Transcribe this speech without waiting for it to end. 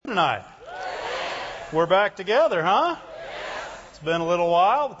tonight? We're back together, huh? It's been a little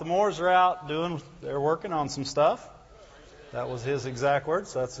while, but the Moores are out they're working on some stuff. That was his exact words,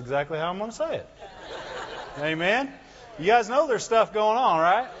 so that's exactly how I'm going to say it. Amen? You guys know there's stuff going on,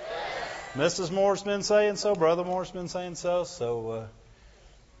 right? Mrs. Moore's been saying so, Brother Moore's been saying so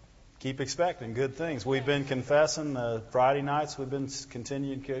keep expecting good things. We've been confessing Friday nights. We've been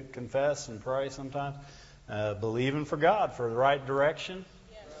continuing to confess and pray sometimes, believing for God for the right direction,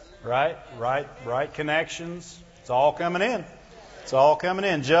 right connections. It's all coming in. It's all coming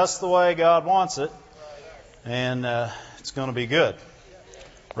in just the way God wants it, and it's going to be good,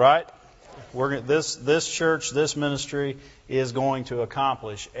 right? This church, this ministry is going to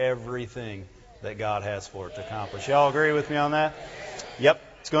accomplish everything that God has for it to accomplish. Y'all agree with me on that? Yep,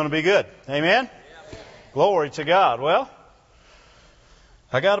 it's going to be good. Amen? Glory to God. Well,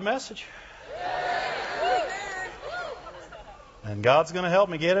 I got a message. And God's going to help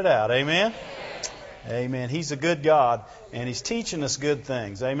me get it out. Amen? Amen. He's a good God, and He's teaching us good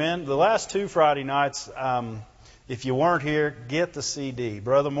things. Amen? The last 2 Friday nights, if you weren't here, get the CD.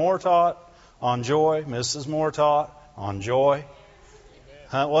 Brother Moore taught on joy. Mrs. Moore taught on joy.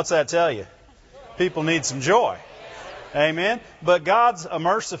 What's that tell you? People need some joy. Amen. But God's a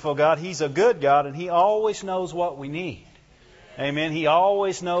merciful God. He's a good God, and He always knows what we need. Amen. He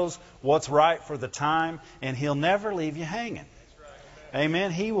always knows what's right for the time, and He'll never leave you hanging.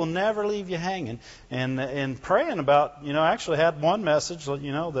 Amen. He will never leave you hanging. And praying about, I actually had one message,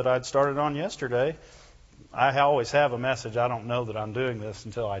 that I'd started on yesterday. I always have a message. I don't know that I'm doing this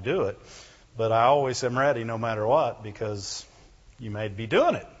until I do it. But I always am ready no matter what, because you may be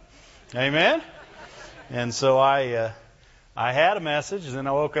doing it. Amen? And so I had a message, and then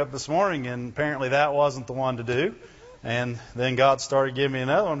I woke up this morning, and apparently that wasn't the one to do. And then God started giving me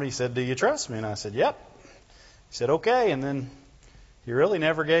another one. He said, "Do you trust me?" And I said, "Yep." He said, "Okay." And then He really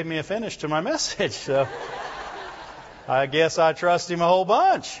never gave me a finish to my message. So I guess I trust Him a whole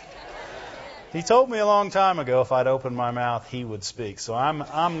bunch. He told me a long time ago if I'd open my mouth, He would speak. So I'm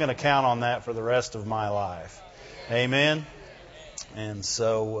going to count on that for the rest of my life. Amen? And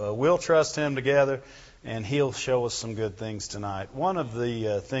so we'll trust Him together, and He'll show us some good things tonight. One of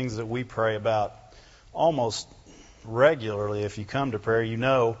the things that we pray about almost regularly, if you come to prayer,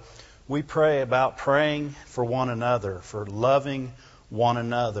 we pray about praying for one another, for loving one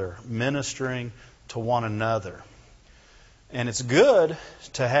another, ministering to one another. And it's good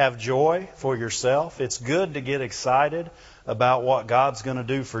to have joy for yourself. It's good to get excited about what God's going to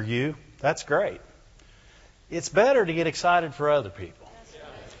do for you. That's great. It's better to get excited for other people.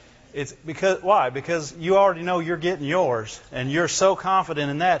 Why? Because you already know you're getting yours, and you're so confident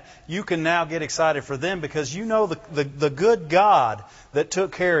in that, you can now get excited for them because you know the good God that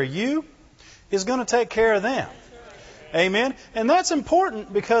took care of you is going to take care of them. Amen? And that's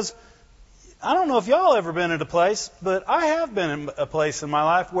important because I don't know if y'all ever been at a place, but I have been in a place in my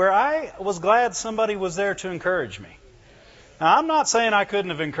life where I was glad somebody was there to encourage me. Now, I'm not saying I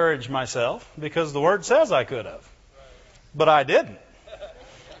couldn't have encouraged myself, because the Word says I could have. But I didn't.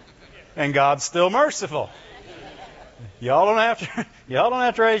 And God's still merciful. Y'all don't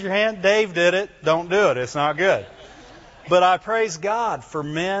have to raise your hand. Dave did it. Don't do it. It's not good. But I praise God for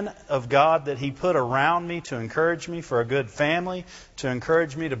men of God that He put around me to encourage me, for a good family, to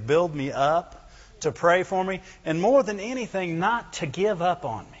encourage me, to build me up, to pray for me, and more than anything, not to give up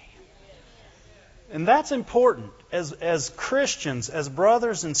on me. And that's important. As Christians, as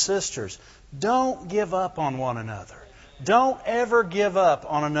brothers and sisters, don't give up on one another. Don't ever give up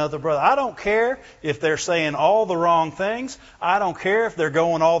on another brother. I don't care if they're saying all the wrong things. I don't care if they're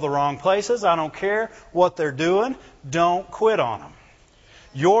going all the wrong places. I don't care what they're doing. Don't quit on them.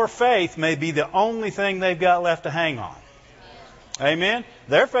 Your faith may be the only thing they've got left to hang on. Amen?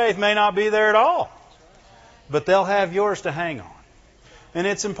 Their faith may not be there at all. But they'll have yours to hang on. And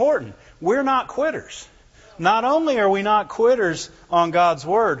it's important. We're not quitters. Not only are we not quitters on God's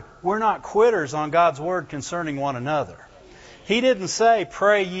Word, we're not quitters on God's Word concerning one another. He didn't say,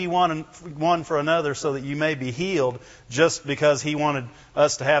 "Pray ye one for another so that you may be healed," just because He wanted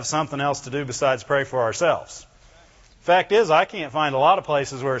us to have something else to do besides pray for ourselves. Fact is, I can't find a lot of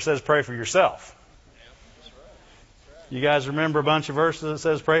places where it says pray for yourself. You guys remember a bunch of verses that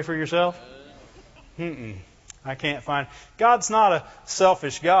says pray for yourself? I can't find. God's not a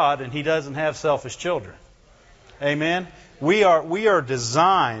selfish God, and He doesn't have selfish children. Amen? We are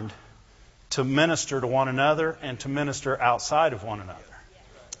designed to minister to one another and to minister outside of one another.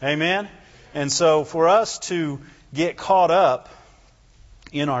 Amen? And so for us to get caught up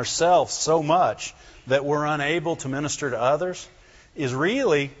in ourselves so much that we're unable to minister to others is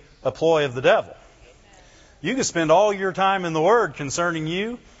really a ploy of the devil. You can spend all your time in the Word concerning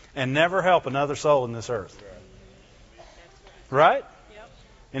you and never help another soul in this earth. Right?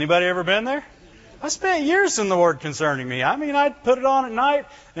 Anybody ever been there? I spent years in the Word concerning me. I mean, I'd put it on at night,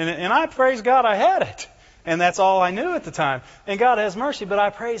 and I praise God I had it. And that's all I knew at the time. And God has mercy, but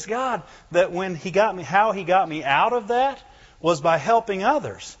I praise God that when He got me, how He got me out of that was by helping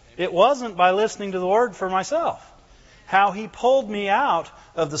others. It wasn't by listening to the Word for myself. How He pulled me out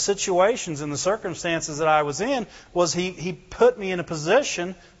of the situations and the circumstances that I was in was He put me in a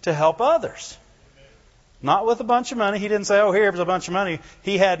position to help others. Not with a bunch of money. He didn't say, oh, here's a bunch of money.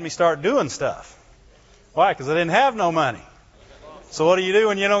 He had me start doing stuff. Why? Because I didn't have no money. So what do you do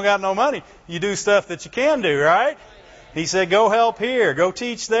when you don't got no money? You do stuff that you can do, right? He said, go help here, go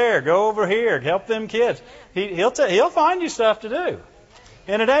teach there, go over here, help them kids. He'll find you stuff to do.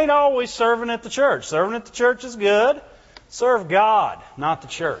 And it ain't always serving at the church. Serving at the church is good. Serve God, not the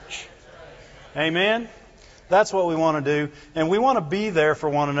church. Amen? That's what we want to do. And we want to be there for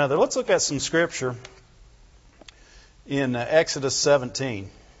one another. Let's look at some scripture in Exodus 17.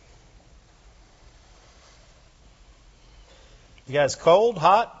 You guys cold,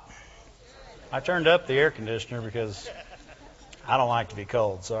 hot? I turned up the air conditioner because I don't like to be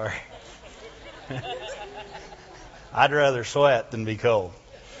cold, sorry. I'd rather sweat than be cold.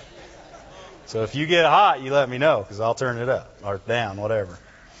 So if you get hot, you let me know because I'll turn it up or down, whatever.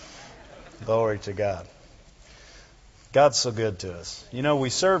 Glory to God. God's so good to us. You know, we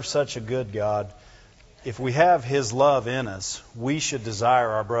serve such a good God. If we have His love in us, we should desire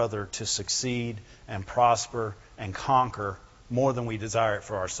our brother to succeed and prosper and conquer more than we desire it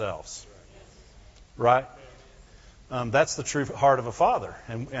for ourselves. Right? That's the true heart of a father.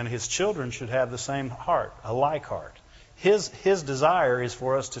 And his children should have the same heart, a like heart. His desire is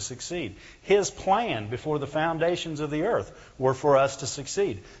for us to succeed. His plan before the foundations of the earth were for us to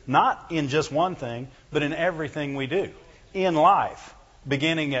succeed. Not in just one thing, but in everything we do. In life,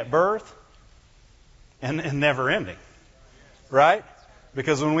 beginning at birth and never ending. Right?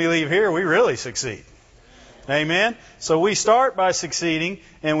 Because when we leave here, we really succeed. Amen? So we start by succeeding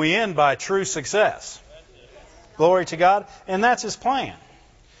and we end by true success. Glory to God. And that's His plan.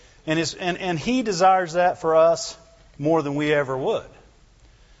 And He desires that for us more than we ever would.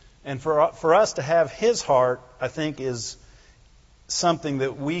 And for us to have His heart, I think, is something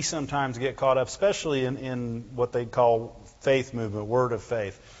that we sometimes get caught up, especially in what they call faith movement, word of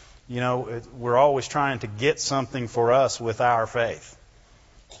faith. You know, we're always trying to get something for us with our faith.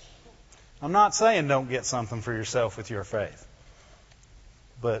 I'm not saying don't get something for yourself with your faith.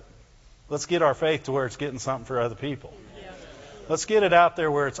 But let's get our faith to where it's getting something for other people. Let's get it out there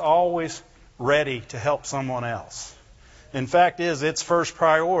where it's always ready to help someone else. In fact, its first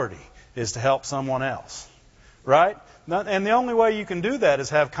priority is to help someone else. Right? And the only way you can do that is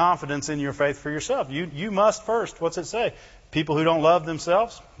have confidence in your faith for yourself. You must first. What's it say? People who don't love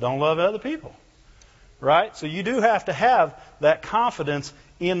themselves don't love other people. Right? So you do have to have that confidence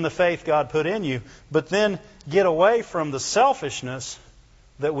in the faith God put in you, but then get away from the selfishness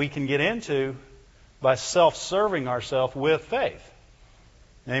that we can get into by self-serving ourselves with faith.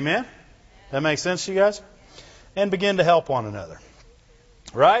 Amen? That makes sense to you guys? And begin to help one another.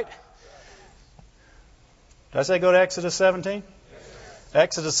 Right? Did I say go to Exodus 17?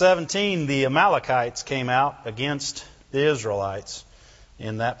 Exodus 17, the Amalekites came out against the Israelites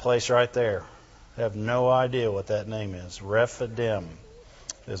in that place right there. I have no idea what that name is. Rephidim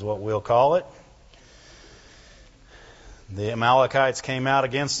is what we'll call it. The Amalekites came out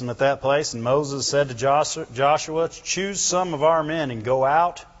against them at that place, and Moses said to Joshua, choose some of our men and go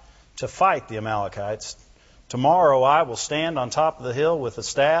out to fight the Amalekites. Tomorrow I will stand on top of the hill with the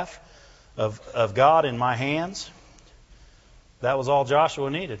staff of God in my hands. That was all Joshua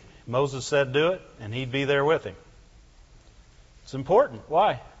needed. Moses said do it, and he'd be there with him. It's important.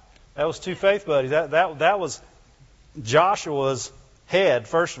 Why? That was two faith buddies. That was Joshua's head,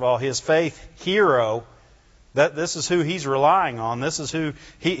 first of all, his faith hero. This is who he's relying on. This is who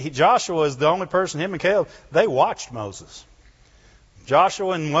Joshua is the only person, him and Caleb, they watched Moses.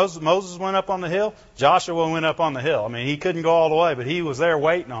 Joshua and Moses went up on the hill. Joshua went up on the hill. I mean, he couldn't go all the way, but he was there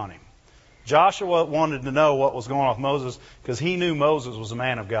waiting on him. Joshua wanted to know what was going on with Moses because he knew Moses was a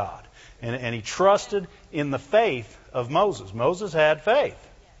man of God. And he trusted in the faith of Moses. Moses had faith.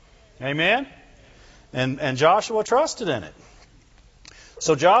 Amen? And Joshua trusted in it.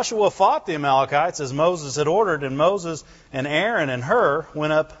 So Joshua fought the Amalekites as Moses had ordered, and Moses and Aaron and Hur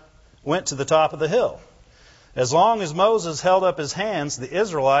went to the top of the hill. As long as Moses held up his hands, the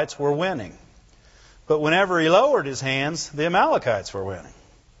Israelites were winning. But whenever he lowered his hands, the Amalekites were winning.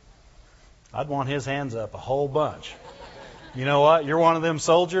 I'd want his hands up a whole bunch. You know what? You're one of them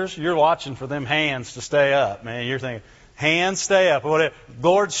soldiers. You're watching for them hands to stay up, man. You're thinking, Hands stay up. Whatever.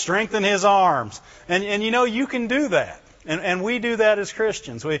 Lord, strengthen his arms. And you know, you can do that. And we do that as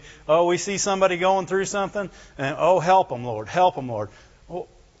Christians. We see somebody going through something, and help them, Lord. Help them, Lord. Well,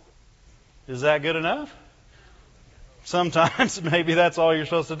 is that good enough? Sometimes maybe that's all you're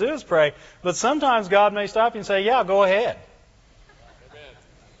supposed to do is pray. But sometimes God may stop you and say, yeah, go ahead.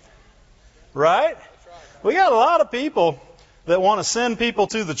 Right? We got a lot of people that want to send people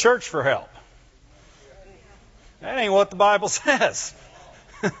to the church for help. That ain't what the Bible says.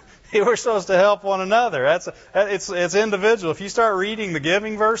 We're supposed to help one another. It's individual. If you start reading the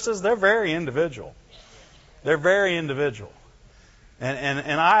giving verses, they're very individual. They're very individual.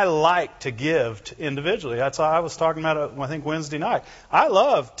 And I like to give individually. That's how I was talking about it, I think, Wednesday night. I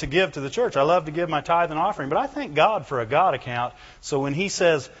love to give to the church. I love to give my tithe and offering. But I thank God for a God account. So when He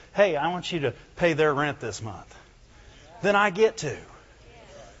says, hey, I want you to pay their rent this month, then I get to.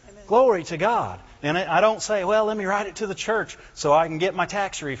 Glory to God. And I don't say, well, let me write it to the church so I can get my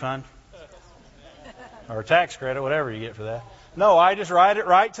tax refund. Or tax credit, whatever you get for that. No, I just write it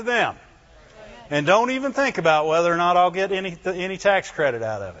right to them. And don't even think about whether or not I'll get any tax credit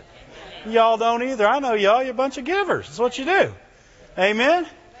out of it. Y'all don't either. I know y'all. You're a bunch of givers. That's what you do. Amen?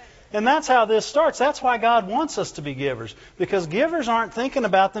 And that's how this starts. That's why God wants us to be givers. Because givers aren't thinking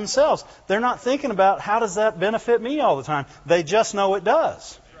about themselves. They're not thinking about how does that benefit me all the time. They just know it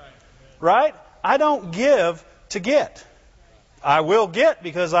does. Right? I don't give to get. I will get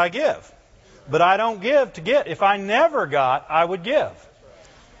because I give. But I don't give to get. If I never got, I would give.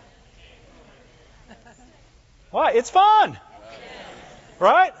 Why? It's fun.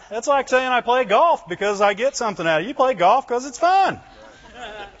 Right? That's like saying I play golf because I get something out of it. You play golf because it's fun.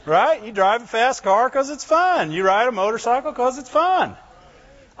 Right? You drive a fast car because it's fun. You ride a motorcycle because it's fun.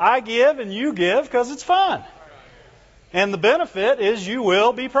 I give and you give because it's fun. And the benefit is you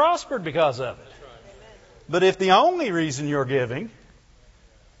will be prospered because of it. But if the only reason you're giving...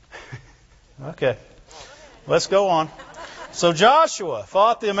 Okay. Let's go on. So Joshua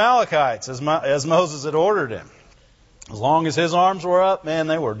fought the Amalekites as Moses had ordered him. As long as his arms were up, man,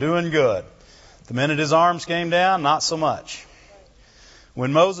 they were doing good. The minute his arms came down, not so much.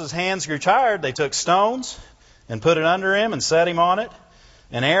 When Moses' hands grew tired, they took stones and put it under him and set him on it.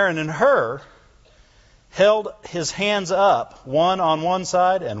 And Aaron and Hur held his hands up, one on one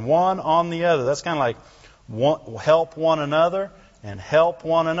side and one on the other. That's kind of like help one another and help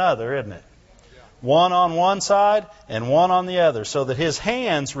one another, isn't it? One on one side and one on the other, so that his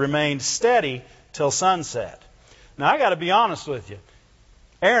hands remained steady till sunset. Now, I got to be honest with you.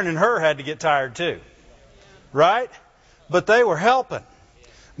 Aaron and Hur had to get tired too. Right? But they were helping.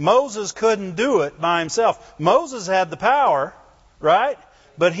 Moses couldn't do it by himself. Moses had the power, right?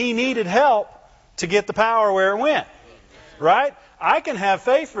 But he needed help to get the power where it went. Right? I can have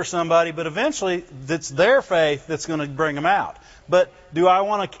faith for somebody, but eventually it's their faith that's going to bring them out. But do I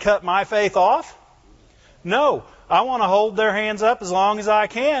want to cut my faith off? No. I want to hold their hands up as long as I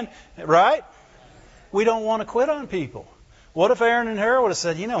can. Right? We don't want to quit on people. What if Aaron and Hur would have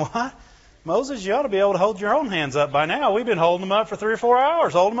said, you know what? Moses, you ought to be able to hold your own hands up by now. We've been holding them up for 3 or 4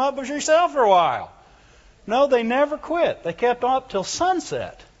 hours. Hold them up for yourself for a while. No, they never quit. They kept up till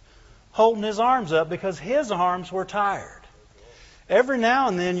sunset, holding his arms up because his arms were tired. Every now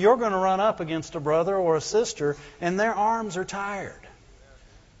and then you're going to run up against a brother or a sister and their arms are tired.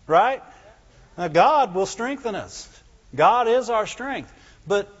 Right? Now God will strengthen us. God is our strength.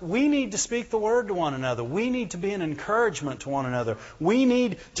 But we need to speak the word to one another. We need to be an encouragement to one another. We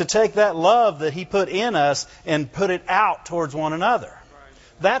need to take that love that He put in us and put it out towards one another.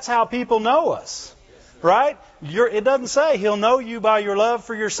 That's how people know us. Right? It doesn't say He'll know you by your love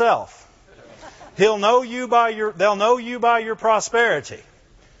for yourself. They'll know you by your prosperity.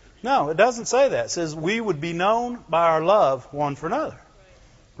 No, it doesn't say that. It says we would be known by our love one for another.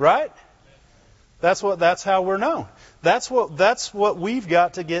 Right? That's how we're known. That's what we've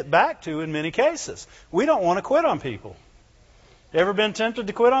got to get back to in many cases. We don't want to quit on people. Ever been tempted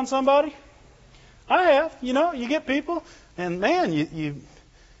to quit on somebody? I have. You know, you get people, and man,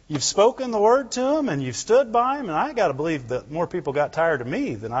 you've spoken the word to them, and you've stood by them, and I got to believe that more people got tired of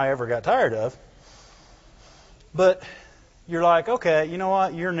me than I ever got tired of. But you're like, okay, you know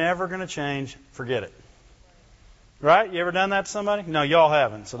what? You're never going to change. Forget it. Right? You ever done that to somebody? No, y'all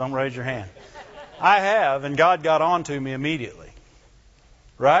haven't, so don't raise your hand. I have, and God got on to me immediately.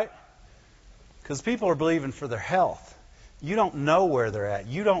 Right? Because people are believing for their health. You don't know where they're at.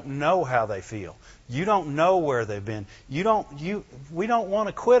 You don't know how they feel. You don't know where they've been. We don't want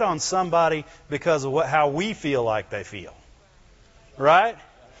to quit on somebody because of how we feel like they feel. Right?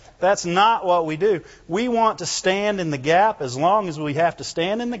 That's not what we do. We want to stand in the gap as long as we have to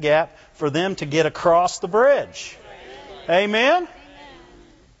stand in the gap for them to get across the bridge. Amen?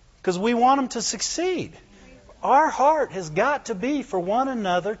 Because we want them to succeed. Our heart has got to be for one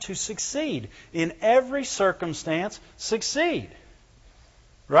another to succeed. In every circumstance, succeed.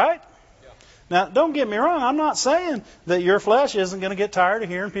 Right? Now, don't get me wrong. I'm not saying that your flesh isn't going to get tired of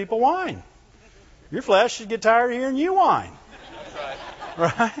hearing people whine. Your flesh should get tired of hearing you whine.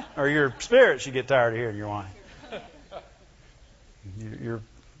 Right? Or your spirit should get tired of hearing your whine.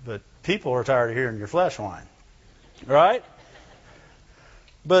 But people are tired of hearing your flesh whine. Right?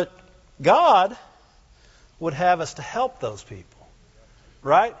 But God would have us to help those people.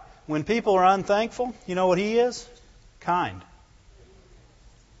 Right? When people are unthankful, you know what He is? Kind.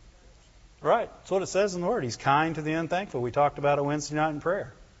 Right. That's what it says in the Word. He's kind to the unthankful. We talked about it Wednesday night in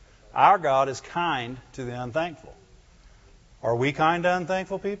prayer. Our God is kind to the unthankful. Are we kind to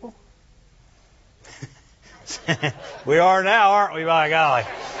unthankful people? We are now, aren't we, by golly?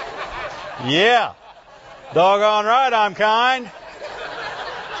 Yeah. Doggone right I'm kind.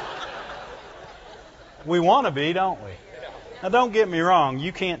 We want to be, don't we? Now, don't get me wrong.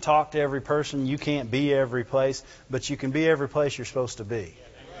 You can't talk to every person. You can't be every place. But you can be every place you're supposed to be.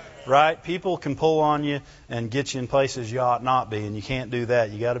 Right? People can pull on you and get you in places you ought not be. And you can't do that.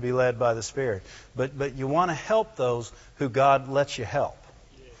 You got to be led by the Spirit. But you want to help those who God lets you help.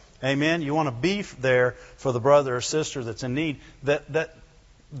 Amen? You want to be there for the brother or sister that's in need. That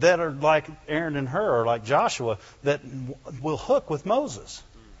are like Aaron and Hur, or like Joshua, that will hook with Moses.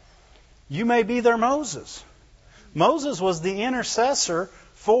 You may be their Moses. Moses was the intercessor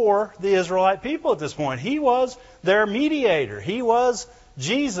for the Israelite people at this point. He was their mediator. He was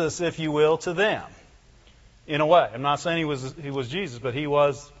Jesus, if you will, to them. In a way. I'm not saying he was Jesus, but he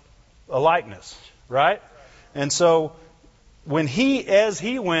was a likeness. Right? And so, as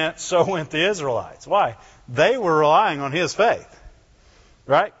he went, so went the Israelites. Why? They were relying on his faith.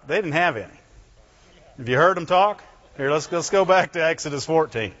 Right? They didn't have any. Have you heard them talk? Here, let's go back to Exodus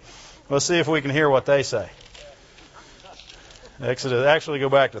 14. Let's see if we can hear what they say. Actually go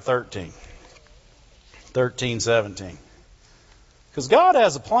back to 13. 13, 17. Because God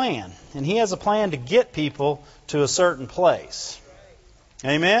has a plan, and He has a plan to get people to a certain place.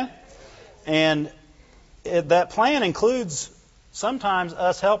 Amen? And that plan includes sometimes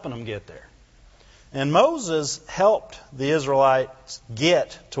us helping them get there. And Moses helped the Israelites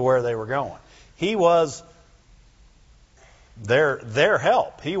get to where they were going. He was their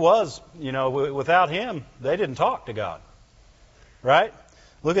help. He was, without him, they didn't talk to God. Right?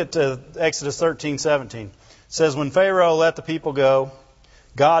 Look at Exodus 13:17. It says, when Pharaoh let the people go,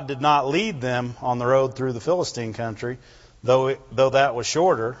 God did not lead them on the road through the Philistine country, though that was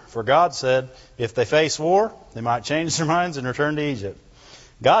shorter. For God said, if they face war, they might change their minds and return to Egypt.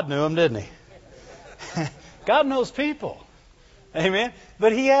 God knew them, didn't He? God knows people. Amen?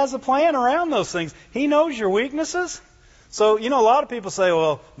 But He has a plan around those things. He knows your weaknesses. So, a lot of people say,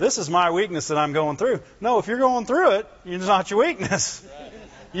 well, this is my weakness that I'm going through. No, if you're going through it, it's not your weakness.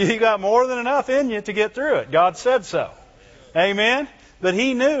 You got more than enough in you to get through it. God said so. Amen? But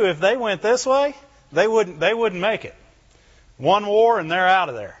He knew if they went this way, they wouldn't make it. One war and they're out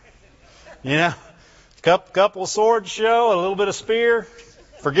of there. Couple of swords show, a little bit of spear,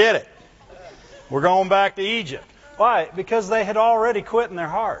 forget it. We're going back to Egypt. Why? Because they had already quit in their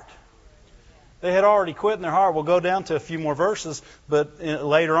heart. They had already quit in their heart. We'll go down to a few more verses, but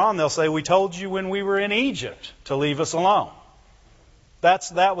later on they'll say, we told you when we were in Egypt to leave us alone.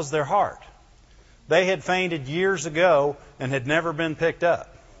 That was their heart. They had fainted years ago and had never been picked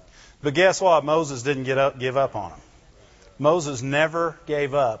up. But guess what? Moses didn't give up on them. Moses never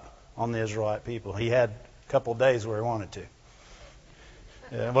gave up on the Israelite people. He had a couple of days where he wanted to.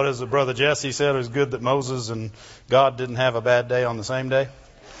 Yeah, what is it, Brother Jesse said? It was good that Moses and God didn't have a bad day on the same day.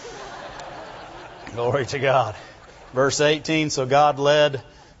 Glory to God. Verse 18, so God led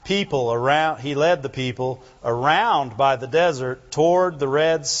people around. He led the people around by the desert toward the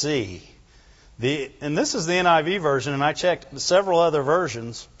Red Sea. And this is the NIV version, and I checked several other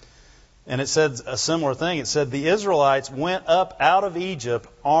versions, and it said a similar thing. It said the Israelites went up out of Egypt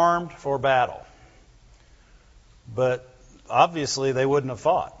armed for battle. But obviously they wouldn't have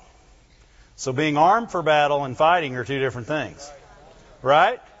fought. So being armed for battle and fighting are two different things.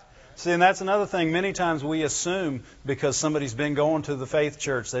 Right? See, and that's another thing. Many times we assume because somebody's been going to the faith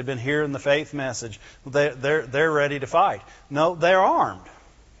church, they've been hearing the faith message, they're ready to fight. No, they're armed.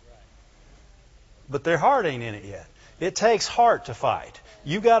 But their heart ain't in it yet. It takes heart to fight.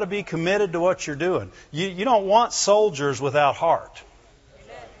 You got to be committed to what you're doing. You don't want soldiers without heart.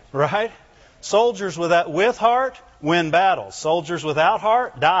 Right? Soldiers with heart win battles. Soldiers without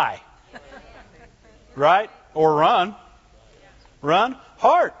heart die. Right? Or run. Run.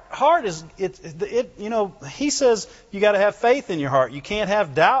 Heart is, he says you got to have faith in your heart. You can't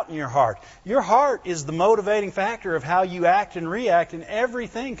have doubt in your heart. Your heart is the motivating factor of how you act and react in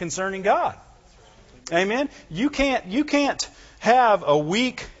everything concerning God. Amen? You can't have a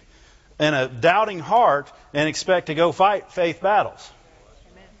weak and a doubting heart and expect to go fight faith battles.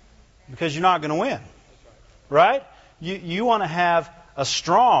 Because you're not going to win. Right? You want to have a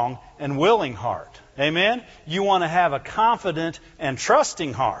strong and willing heart. Amen? You want to have a confident and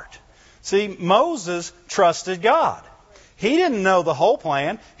trusting heart. See, Moses trusted God. He didn't know the whole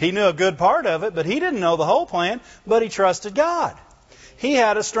plan. He knew a good part of it, but he didn't know the whole plan, but he trusted God. He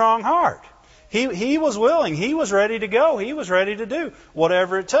had a strong heart. He was willing. He was ready to go. He was ready to do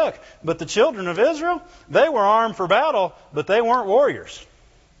whatever it took. But the children of Israel, they were armed for battle, but they weren't warriors.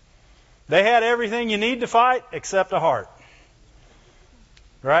 They had everything you need to fight except a heart.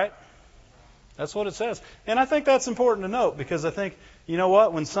 Right? That's what it says. And I think that's important to note because I think, you know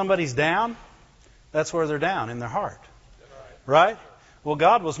what? When somebody's down, that's where they're down, in their heart. Right? Well,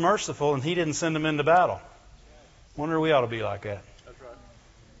 God was merciful and He didn't send them into battle. Wonder if we ought to be like that. That's right.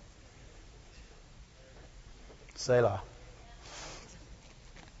 Selah.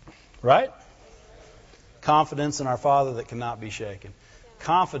 Right? Confidence in our Father that cannot be shaken.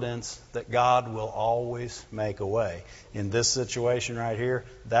 Confidence that God will always make a way. In this situation right here,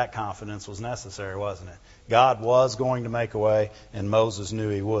 that confidence was necessary, wasn't it? God was going to make a way, and Moses knew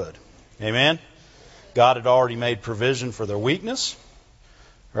He would. Amen? God had already made provision for their weakness,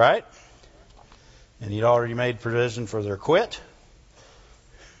 right? And He'd already made provision for their quit.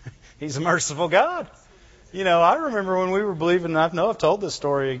 He's a merciful God. You know, I remember when we were believing, I know I've told this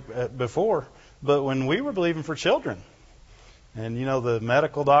story before, but when we were believing for children, and, you know, the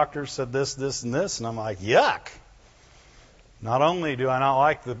medical doctor said this, this, and this. And I'm like, yuck. Not only do I not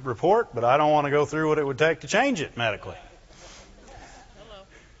like the report, but I don't want to go through what it would take to change it medically.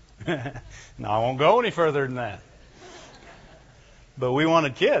 No, I won't go any further than that. But we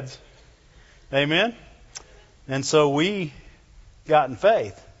wanted kids. Amen? And so we got in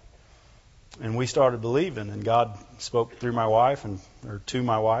faith. And we started believing. And God spoke through my wife, or to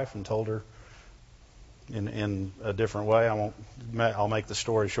my wife, and told her, in a different way. I'll make the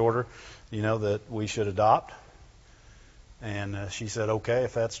story shorter. You know, that we should adopt. And she said, okay,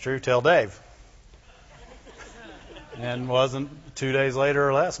 if that's true, tell Dave. And wasn't 2 days later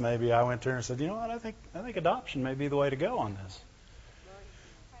or less, maybe I went to her and said, you know what, I think adoption may be the way to go on this.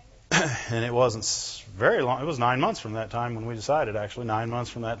 And it wasn't very long. It was 9 months from that time when we decided, actually. 9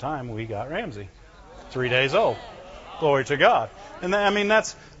 months from that time, we got Ramsey. 3 days old. Glory to God. And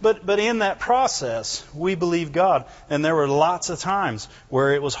but in that process, we believed God. And there were lots of times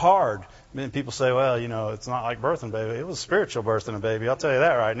where it was hard. I mean, people say, well, you know, it's not like birthing a baby. It was spiritual birthing a baby. I'll tell you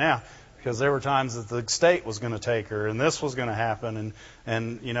that right now. Because there were times that the state was going to take her and this was going to happen.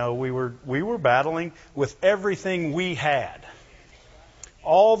 And you know, we were battling with everything we had.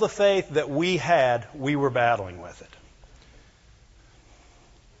 All the faith that we had, we were battling with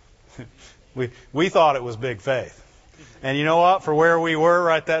it. We thought it was big faith. And you know what? For where we were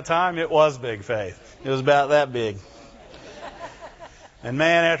right that time, it was big faith. It was about that big. And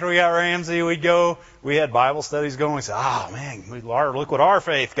man, after we got Ramsey, we had Bible studies going. We said, oh man, look what our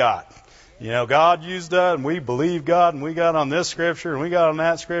faith got. You know, God used us and we believed God and we got on this scripture and we got on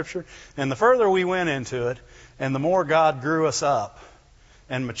that scripture. And the further we went into it and the more God grew us up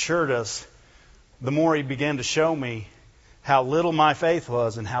and matured us, the more He began to show me how little my faith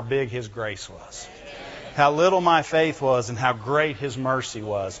was and how big His grace was. How little my faith was and how great His mercy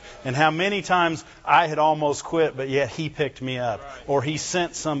was. And how many times I had almost quit, but yet He picked me up. Or He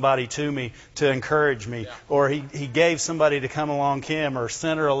sent somebody to me to encourage me. Or He gave somebody to come along Kim or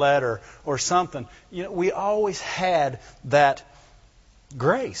sent her a letter or something. You know, we always had that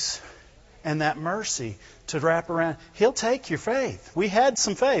grace and that mercy to wrap around. He'll take your faith. We had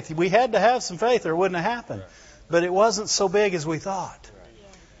some faith. We had to have some faith or it wouldn't have happened. But it wasn't so big as we thought.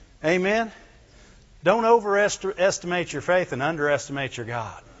 Amen? Don't overestimate your faith and underestimate your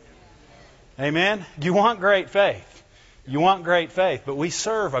God. Amen? You want great faith. You want great faith, but we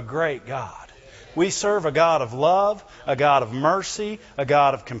serve a great God. We serve a God of love, a God of mercy, a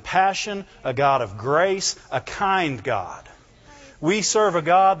God of compassion, a God of grace, a kind God. We serve a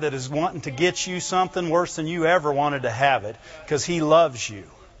God that is wanting to get you something worse than you ever wanted to have it because He loves you.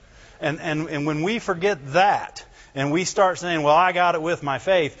 And when we forget that, and we start saying, well, I got it with my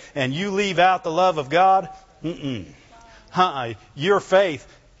faith, and you leave out the love of God, your faith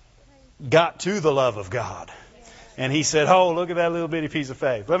got to the love of God. And He said, oh, look at that little bitty piece of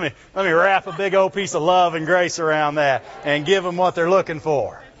faith. Let me wrap a big old piece of love and grace around that and give them what they're looking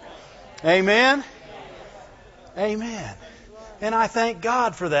for. Amen? Amen. And I thank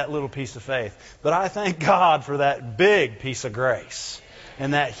God for that little piece of faith. But I thank God for that big piece of grace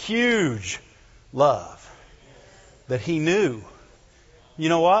and that huge love that He knew. You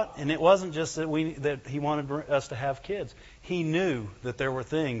know what? And it wasn't just that He wanted us to have kids. He knew that there were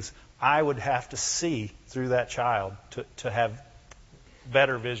things I would have to see through that child to have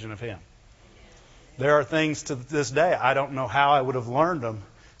better vision of Him. There are things to this day I don't know how I would have learned them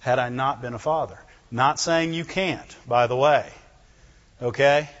had I not been a father. Not saying you can't, by the way.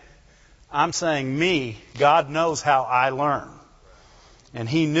 Okay? I'm saying me, God knows how I learn. And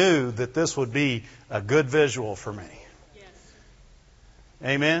He knew that this would be a good visual for me. Yes.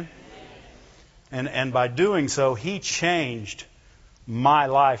 Amen? And by doing so, He changed my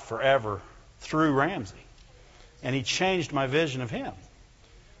life forever through Ramsey. And He changed my vision of Him.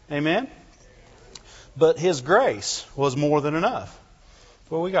 Amen? But His grace was more than enough.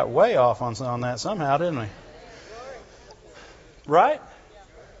 Well, we got way off on that somehow, didn't we? Right?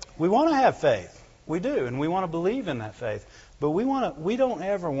 We want to have faith. We do, and we want to believe in that faith. But we don't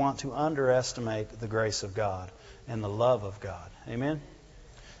ever want to underestimate the grace of God and the love of God. Amen?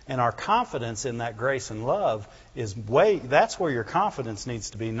 And our confidence in that grace and love that's where your confidence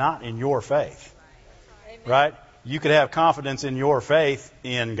needs to be, not in your faith. Right? You could have confidence in your faith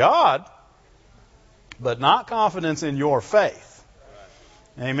in God, but not confidence in your faith.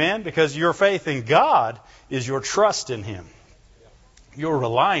 Amen? Because your faith in God is your trust in Him. Your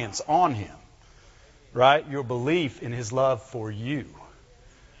reliance on Him. Right? Your belief in His love for you.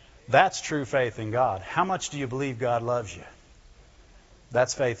 That's true faith in God. How much do you believe God loves you?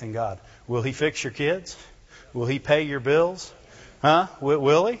 That's faith in God. Will He fix your kids? Will He pay your bills? Huh?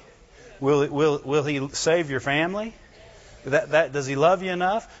 Will He? Will He save your family? Does He love you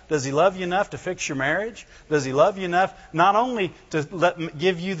enough? Does He love you enough to fix your marriage? Does He love you enough not only to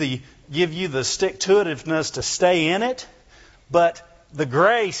give you the stick-to-itiveness to stay in it, but the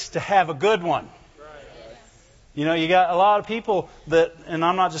grace to have a good one? You know, you got a lot of people that, and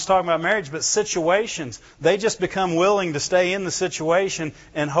I'm not just talking about marriage, but situations, they just become willing to stay in the situation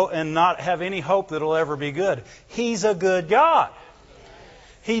and not have any hope that it'll ever be good. He's a good God.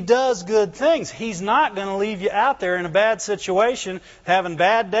 He does good things. He's not going to leave you out there in a bad situation, having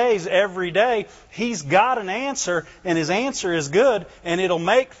bad days every day. He's got an answer, and His answer is good, and it'll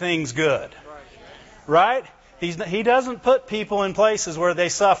make things good. Right? He doesn't put people in places where they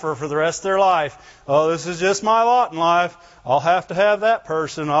suffer for the rest of their life. Oh, this is just my lot in life. I'll have to have that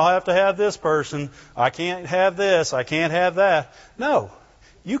person. I'll have to have this person. I can't have this. I can't have that. No.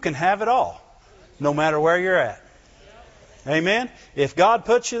 You can have it all, no matter where you're at. Amen? If God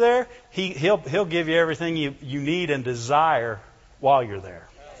puts you there, He'll give you everything you need and desire while you're there.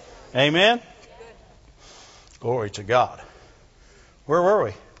 Amen? Glory to God. Where were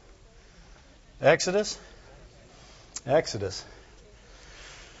we? Exodus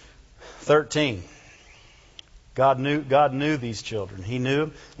 13. God knew these children. He knew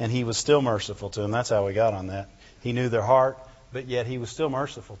them, and He was still merciful to them. That's how we got on that. He knew their heart, but yet He was still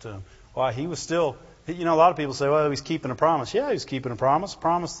merciful to them. Why? He was still... You know, a lot of people say, well, He's keeping a promise. Yeah, He's keeping a promise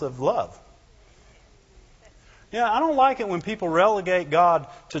of love. Yeah, I don't like it when people relegate God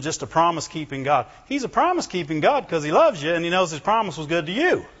to just a promise-keeping God. He's a promise-keeping God because He loves you and He knows His promise was good to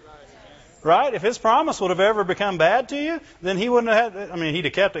you. Right? If His promise would have ever become bad to you, then He wouldn't have had... He'd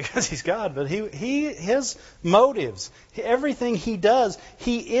have kept it because He's God. But His motives, everything He does,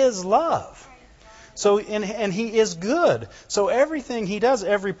 He is love. So, and He is good. So everything He does,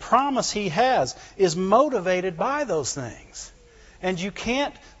 every promise He has, is motivated by those things. And you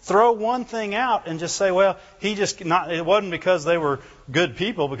can't throw one thing out and just say, well, it wasn't because they were good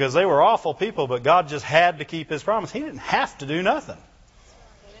people, because they were awful people, but God just had to keep His promise. He didn't have to do nothing.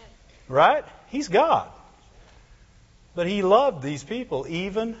 Right? He's God. But He loved these people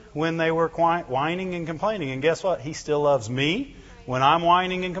even when they were whining and complaining. And guess what? He still loves me when I'm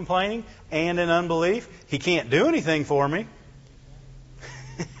whining and complaining and in unbelief. He can't do anything for me.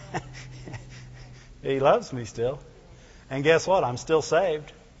 He loves me still. And guess what? I'm still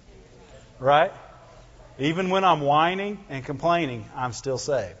saved. Right? Even when I'm whining and complaining, I'm still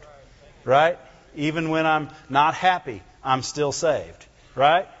saved. Right? Even when I'm not happy, I'm still saved.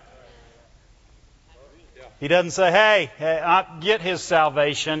 Right? He doesn't say, hey, get his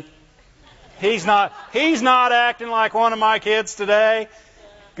salvation. He's not acting like one of my kids today.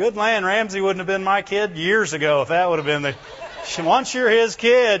 Good land, Ramsey wouldn't have been my kid years ago if that would have been the... Once you're his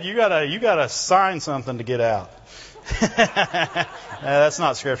kid, you gotta sign something to get out. That's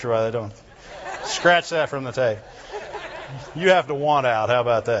not scripture, by the way. Don't scratch that from the tape. You have to want out. How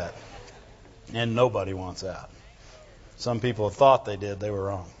about that? And nobody wants out. Some people have thought they did. They were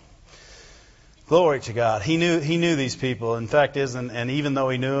wrong. Glory to God. He knew these people. In fact, and even though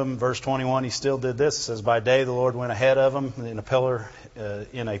he knew them, verse 21, he still did this. It says, by day the Lord went ahead of them in a pillar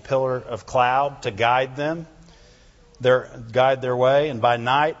of cloud to guide them, guide their way, and by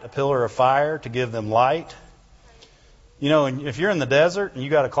night a pillar of fire to give them light. You know, and if you're in the desert and you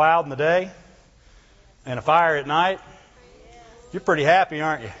got a cloud in the day and a fire at night, you're pretty happy,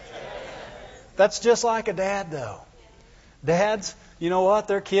 aren't you? That's just like a dad, though. Dads, you know what?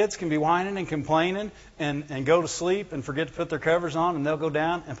 Their kids can be whining and complaining and go to sleep and forget to put their covers on, and they'll go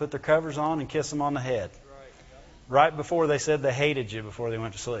down and put their covers on and kiss them on the head. Right before they said they hated you before they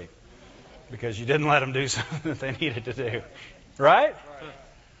went to sleep. Because you didn't let them do something that they needed to do. Right?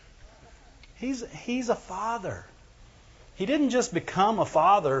 He's a father. He didn't just become a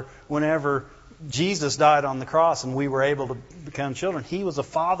father whenever Jesus died on the cross and we were able to become children. He was a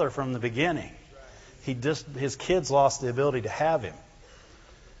father from the beginning. His kids lost the ability to have him.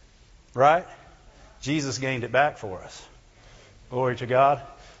 Right? Jesus gained it back for us. Glory to God.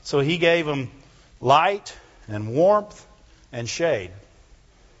 So he gave them light and warmth and shade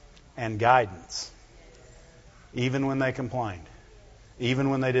and guidance. Even when they complained. Even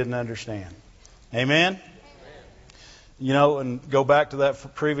when they didn't understand. Amen? You know, and go back to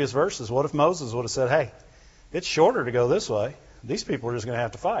that previous verses. What if Moses would have said, hey, it's shorter to go this way. These people are just going to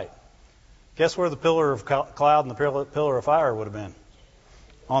have to fight. Guess where the pillar of cloud and the pillar of fire would have been?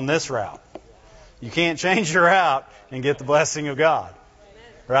 On this route. You can't change your route and get the blessing of God.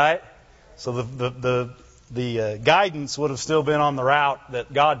 Right? So the guidance would have still been on the route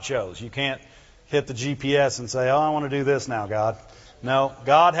that God chose. You can't hit the GPS and say, oh, I want to do this now, God. No,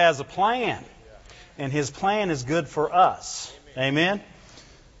 God has a plan. And His plan is good for us. Amen?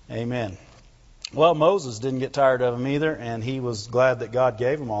 Amen. Well, Moses didn't get tired of him either, and he was glad that God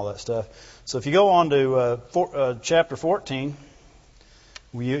gave him all that stuff. So if you go on to chapter 14,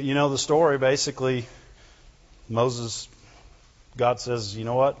 you know the story. Basically, Moses, God says, you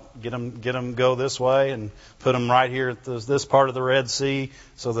know what, get them go this way and put them right here at this part of the Red Sea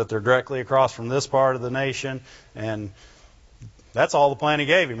so that they're directly across from this part of the nation. And that's all the plan He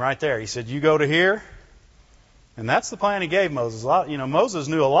gave him right there. He said, you go to here. And that's the plan He gave Moses. Moses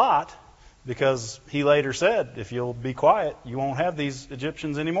knew a lot because he later said, if you'll be quiet, you won't have these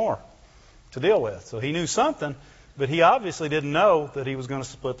Egyptians anymore to deal with. So he knew something, but he obviously didn't know that he was going to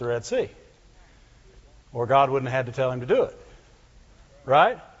split the Red Sea. Or God wouldn't have had to tell him to do it.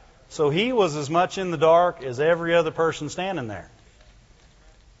 Right? So he was as much in the dark as every other person standing there.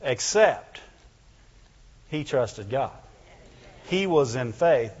 Except he trusted God. He was in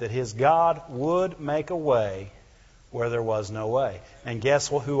faith that his God would make a way where there was no way. And guess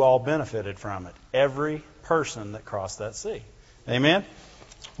who all benefited from it? Every person that crossed that sea. Amen?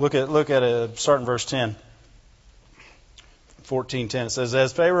 Look at starting verse 10. 14:10. It says,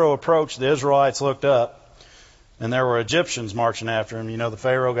 as Pharaoh approached, the Israelites looked up, and there were Egyptians marching after him. You know, the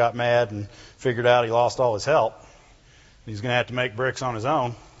Pharaoh got mad and figured out he lost all his help. He's going to have to make bricks on his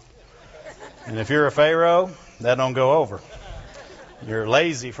own. And if you're a Pharaoh, that don't go over. You're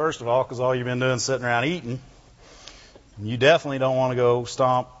lazy, first of all, because all you've been doing is sitting around eating. And you definitely don't want to go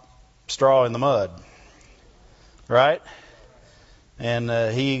stomp straw in the mud. Right? And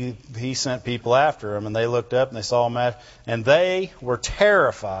he sent people after him, and they looked up and they saw him, and they were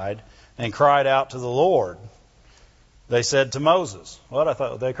terrified and cried out to the Lord. They said to Moses, what I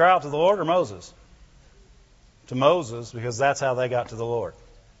thought, they cry out to the Lord or Moses? To Moses, because that's how they got to the Lord.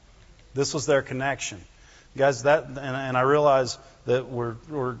 This was their connection. Guys, and I realize that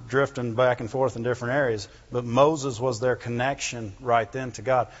we're drifting back and forth in different areas, but Moses was their connection right then to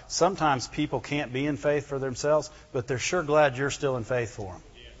God. Sometimes people can't be in faith for themselves, but they're sure glad you're still in faith for them.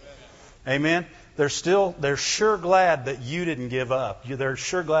 Amen? They're sure glad that you didn't give up. They're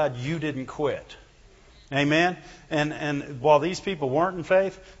sure glad you didn't quit. Amen? And while these people weren't in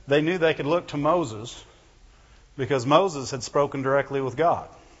faith, they knew they could look to Moses because Moses had spoken directly with God.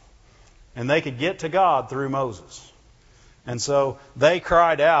 And they could get to God through Moses. And so they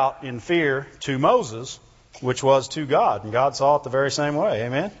cried out in fear to Moses, which was to God. And God saw it the very same way.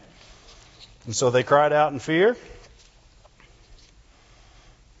 Amen? And so they cried out in fear.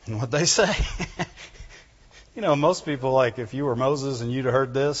 And what'd they say? You know, most people, like, if you were Moses and you'd have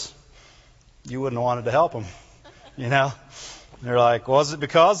heard this, you wouldn't have wanted to help them. You know? They're like, was it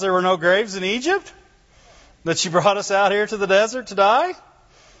because there were no graves in Egypt that you brought us out here to the desert to die?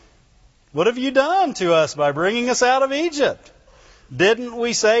 What have you done to us by bringing us out of Egypt? Didn't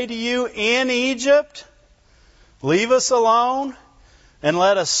we say to you in Egypt, leave us alone and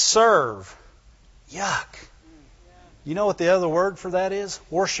let us serve? Yuck. You know what the other word for that is?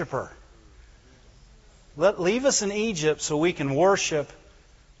 Worshiper. Leave us in Egypt so we can worship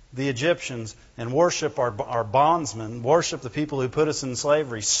the Egyptians and worship our bondsmen, worship the people who put us in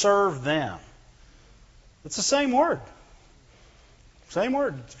slavery, serve them. It's the same word. Same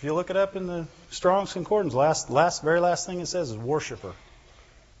word. If you look it up in the Strong's Concordance, very last thing it says is worshiper.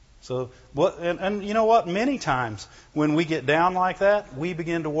 So, and you know what? Many times when we get down like that, we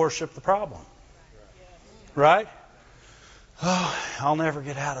begin to worship the problem. Right? Oh, I'll never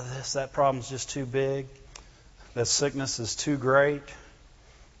get out of this. That problem's just too big. That sickness is too great.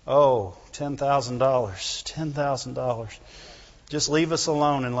 Oh, $10,000. $10,000. Just leave us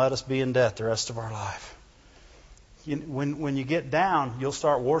alone and let us be in debt the rest of our life. When you get down, you'll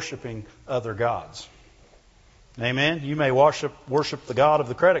start worshiping other gods. Amen? You may worship the God of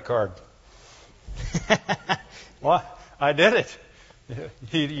the credit card. Well, I did it.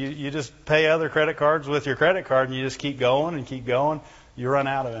 You just pay other credit cards with your credit card and you just keep going and keep going. You run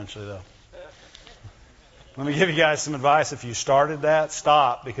out eventually, though. Let me give you guys some advice. If you started that,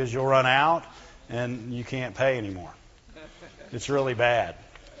 stop, because you'll run out and you can't pay anymore. It's really bad.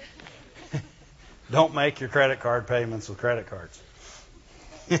 Don't make your credit card payments with credit cards.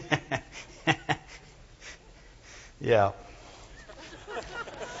 Yeah.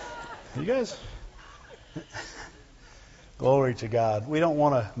 You guys? Glory to God. We don't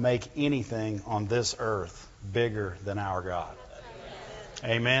want to make anything on this earth bigger than our God.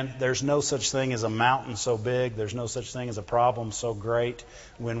 Amen. There's no such thing as a mountain so big. There's no such thing as a problem so great.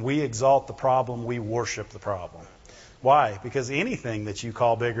 When we exalt the problem, we worship the problem. Why? Because anything that you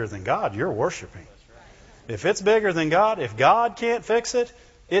call bigger than God, you're worshiping. If it's bigger than God, if God can't fix it,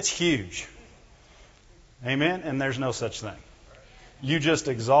 it's huge. Amen? And there's no such thing. You just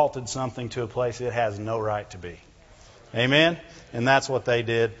exalted something to a place it has no right to be. Amen? And that's what they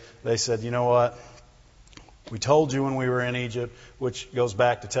did. They said, you know what? We told you when we were in Egypt, which goes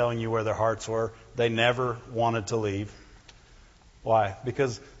back to telling you where their hearts were. They never wanted to leave. Why?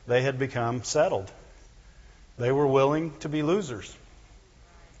 Because they had become settled. They were willing to be losers.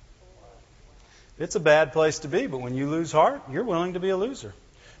 It's a bad place to be, but when you lose heart, you're willing to be a loser.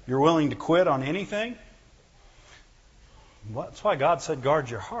 You're willing to quit on anything. That's why God said, guard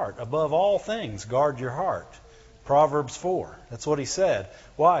your heart. Above all things, guard your heart. Proverbs 4. That's what He said.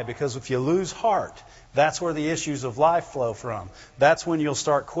 Why? Because if you lose heart, that's where the issues of life flow from. That's when you'll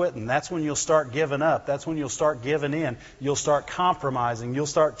start quitting. That's when you'll start giving up. That's when you'll start giving in. You'll start compromising. You'll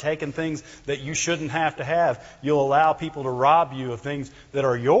start taking things that you shouldn't have to have. You'll allow people to rob you of things that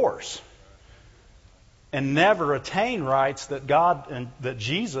are yours. And never attain rights that God and that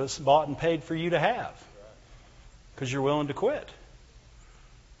Jesus bought and paid for you to have. Because you're willing to quit.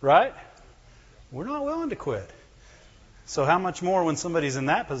 Right? We're not willing to quit. So how much more when somebody's in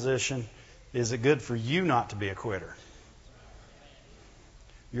that position is it good for you not to be a quitter?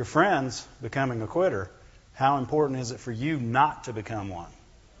 Your friend's becoming a quitter. How important is it for you not to become one?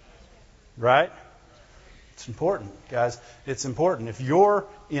 Right? It's important, guys. It's important. If you're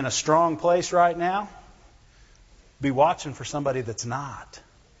in a strong place right now, be watching for somebody that's not.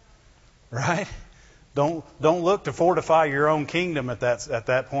 Right? Don't look to fortify your own kingdom at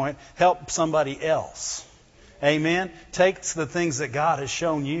that point. Help somebody else. Amen? Take the things that God has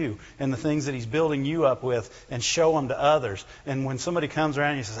shown you and the things that He's building you up with and show them to others. And when somebody comes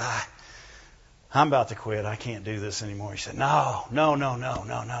around and you says, I'm about to quit. I can't do this anymore. You say, no.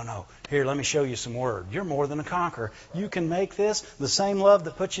 Here, let me show you some word. You're more than a conqueror. You can make this. The same love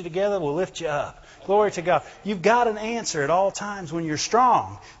that puts you together will lift you up. Glory to God. You've got an answer at all times when you're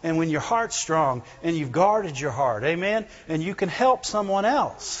strong and when your heart's strong and you've guarded your heart. Amen? And you can help someone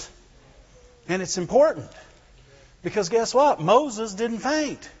else. And it's important. Because guess what? Moses didn't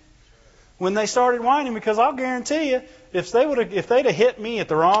faint when they started whining, because I'll guarantee you, if they'd have hit me at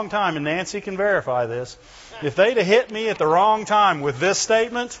the wrong time, and Nancy can verify this, if they'd have hit me at the wrong time with this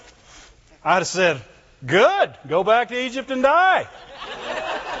statement, I'd have said, good, go back to Egypt and die.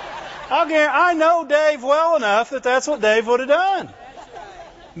 I know Dave well enough that that's what Dave would have done.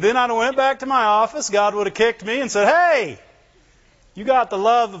 Then I'd have went back to my office, God would have kicked me and said, hey, you got the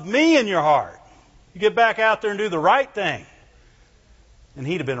love of me in your heart. You get back out there and do the right thing. And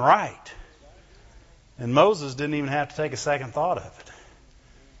he'd have been right. And Moses didn't even have to take a second thought of it.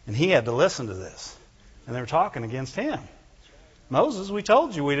 And he had to listen to this. And they were talking against him. Moses, we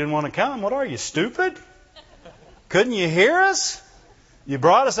told you we didn't want to come. What are you, stupid? Couldn't you hear us? You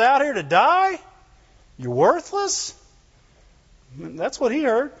brought us out here to die? You're worthless? That's what he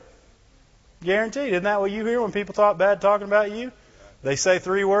heard. Guaranteed. Isn't that what you hear when people talk bad talking about you? They say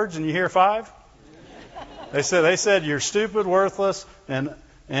 3 words and you hear 5? They said you're stupid, worthless, and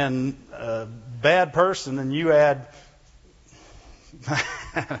a bad person, and you add.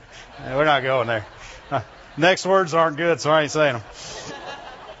 We're not going there. Next words aren't good, so I ain't saying them.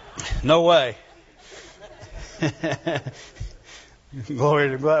 No way. Glory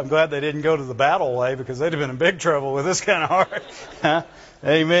to God. I'm glad they didn't go to the battle way, because they'd have been in big trouble with this kind of heart. Huh?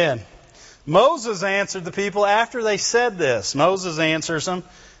 Amen. Moses answered the people after they said this. Moses answers them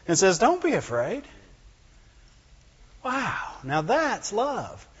and says, don't be afraid. Wow. Now that's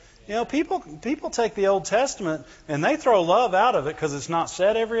love. You know, people take the Old Testament and they throw love out of it because it's not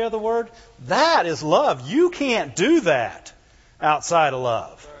said every other word. That is love. You can't do that outside of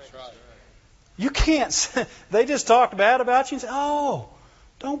love. You can't. They just talked bad about you and say, oh,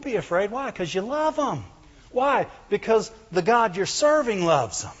 don't be afraid. Why? Because you love them. Why? Because the God you're serving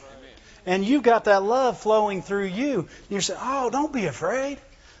loves them. And you've got that love flowing through you. You're saying, oh, don't be afraid.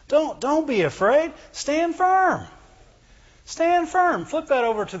 Don't be afraid. Stand firm. Stand firm. Flip that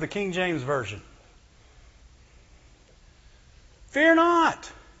over to the King James Version. Fear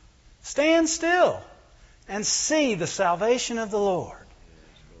not. Stand still and see the salvation of the Lord.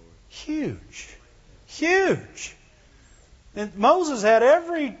 Huge. Huge. And Moses had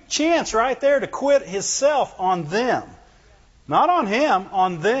every chance right there to quit himself on them. Not on him,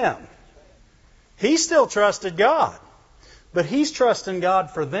 on them. He still trusted God. But he's trusting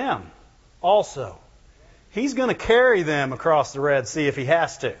God for them also. He's going to carry them across the Red Sea if he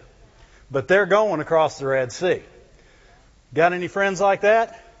has to. But they're going across the Red Sea. Got any friends like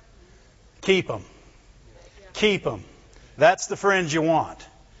that? Keep them. Keep them. That's the friends you want.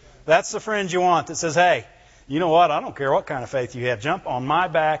 That's the friend you want that says, hey, you know what? I don't care what kind of faith you have. Jump on my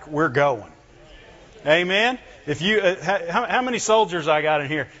back. We're going. Amen? If you, how many soldiers I got in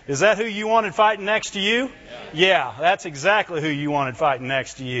here? Is that who you wanted fighting next to you? Yeah, that's exactly who you wanted fighting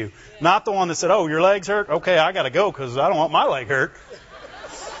next to you. Not the one that said, oh, your leg's hurt? Okay, I got to go because I don't want my leg hurt.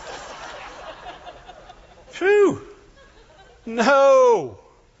 Phew. No.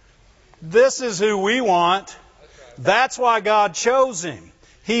 This is who we want. That's why God chose him.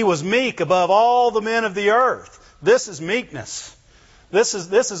 He was meek above all the men of the earth. This is meekness. This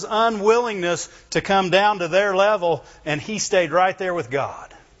is unwillingness to come down to their level, and he stayed right there with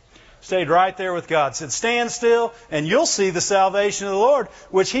God. Stayed right there with God. Said, stand still, and you'll see the salvation of the Lord,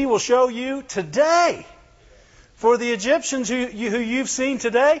 which he will show you today. For the Egyptians who you've seen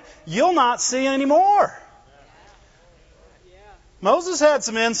today, you'll not see anymore. Moses had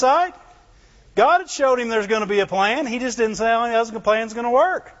some insight. God had showed him there's going to be a plan. He just didn't say how the plan's going to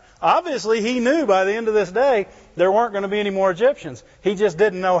work. Obviously, he knew by the end of this day there weren't going to be any more Egyptians. He just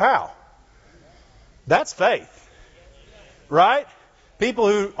didn't know how. That's faith. Right? People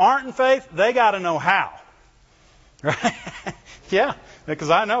who aren't in faith, they got to know how. Right? Yeah, because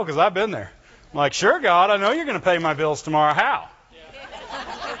I've been there. I'm like, sure, God, I know you're going to pay my bills tomorrow. How?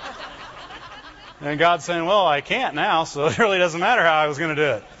 And God's saying, well, I can't now, so it really doesn't matter how I was going to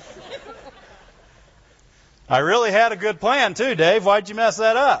do it. I really had a good plan too, Dave. Why'd you mess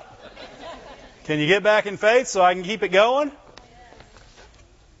that up? Can you get back in faith so I can keep it going?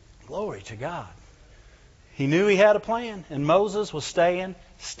 Glory to God. He knew he had a plan, and Moses was staying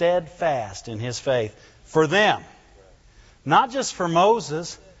steadfast in his faith for them. Not just for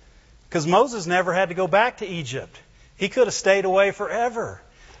Moses, because Moses never had to go back to Egypt. He could have stayed away forever.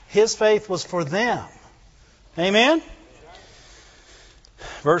 His faith was for them. Amen?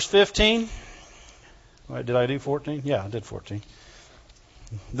 Verse 15. Wait, did I do 14? Yeah, I did 14.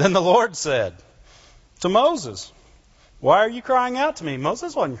 Then the Lord said to Moses, why are you crying out to me?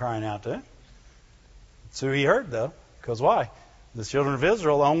 Moses wasn't crying out to him. That's who he heard, though. Because why? The children of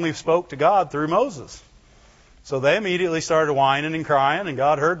Israel only spoke to God through Moses. So they immediately started whining and crying, and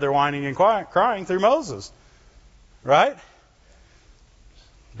God heard their whining and crying through Moses. Right?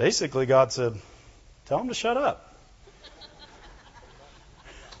 Basically, God said, tell them to shut up.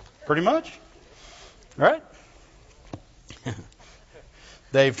 Pretty much. Right?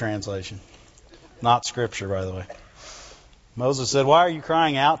 Dave translation. Not scripture, by the way. Moses said, why are you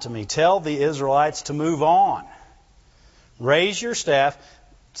crying out to me? Tell the Israelites to move on. Raise your staff.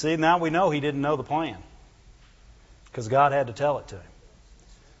 See, now we know he didn't know the plan. Because God had to tell it to him.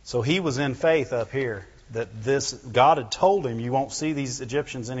 So he was in faith up here that God had told him you won't see these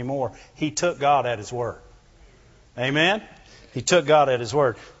Egyptians anymore. He took God at his word. Amen? He took God at his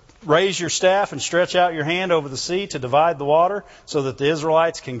word. Raise your staff and stretch out your hand over the sea to divide the water so that the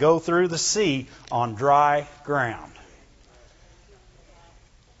Israelites can go through the sea on dry ground.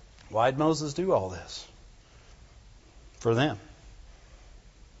 Why did Moses do all this? For them.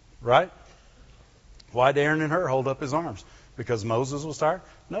 Right? Why did Aaron and Hur hold up his arms? Because Moses was tired?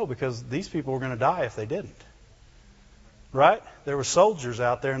 No, because these people were going to die if they didn't. Right? There were soldiers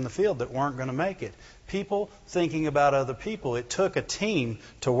out there in the field that weren't going to make it. People thinking about other people. It took a team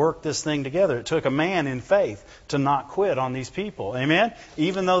to work this thing together. It took a man in faith to not quit on these people. Amen?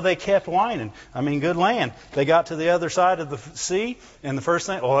 Even though they kept whining. I mean, good land. They got to the other side of the sea, and the first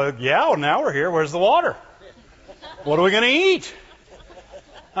thing, now we're here. Where's the water? What are we going to eat?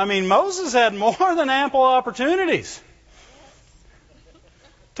 I mean, Moses had more than ample opportunities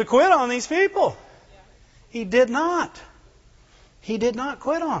to quit on these people. He did not. He did not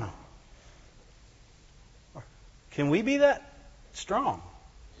quit on them. Can we be that strong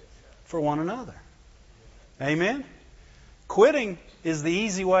for one another? Amen? Quitting is the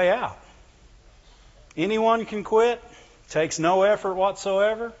easy way out. Anyone can quit. Takes no effort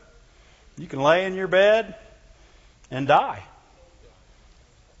whatsoever. You can lay in your bed and die.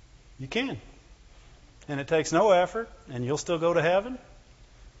 You can. And it takes no effort, and you'll still go to heaven.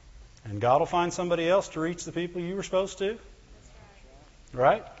 And God will find somebody else to reach the people you were supposed to.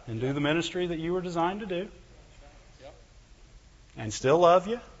 Right? And do the ministry that you were designed to do. And still love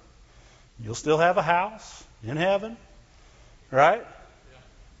you. You'll still have a house in heaven. Right?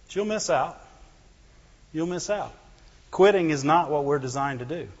 But you'll miss out. You'll miss out. Quitting is not what we're designed to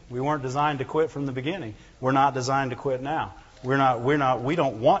do. We weren't designed to quit from the beginning. We're not designed to quit now. We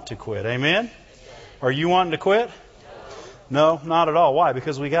don't want to quit. Amen? Are you wanting to quit? No, not at all. Why?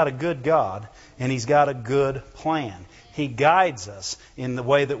 Because we got a good God and He's got a good plan. He guides us in the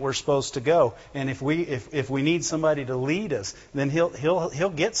way that we're supposed to go. And if we need somebody to lead us, then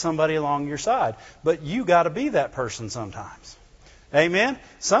He'll get somebody along your side. But you got to be that person sometimes. Amen?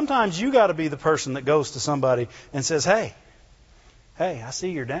 Sometimes you got to be the person that goes to somebody and says, Hey, I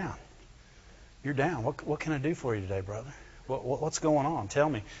see you're down. You're down. What can I do for you today, brother? What's going on? Tell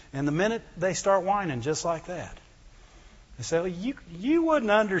me. And the minute they start whining just like that, they say, well, you wouldn't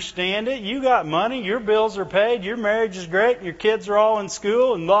understand it. You got money. Your bills are paid. Your marriage is great. And your kids are all in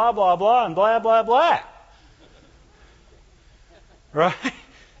school and blah, blah, blah, and blah, blah, blah. Right?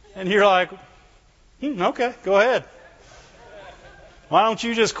 And you're like, okay, go ahead. Why don't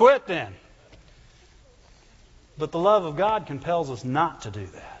you just quit then? But the love of God compels us not to do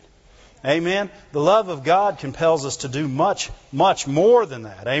that. Amen? The love of God compels us to do much, much more than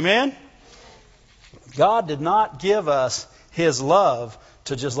that. Amen? God did not give us His love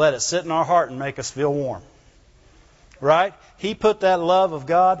to just let it sit in our heart and make us feel warm. Right? He put that love of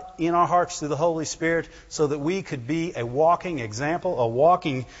God in our hearts through the Holy Spirit so that we could be a walking example, a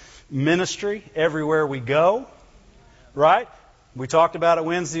walking ministry everywhere we go. Right? We talked about it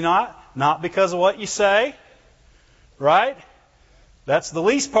Wednesday night. Not because of what you say. Right? That's the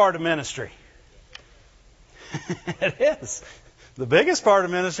least part of ministry. It is. The biggest part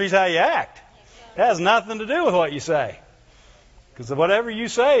of ministry is how you act. It has nothing to do with what you say. Because whatever you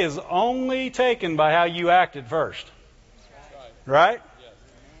say is only taken by how you acted first. Right?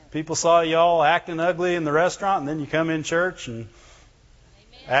 People saw you all acting ugly in the restaurant, and then you come in church and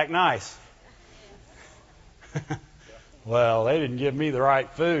act nice. Well, they didn't give me the right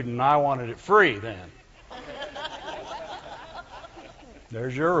food, and I wanted it free then.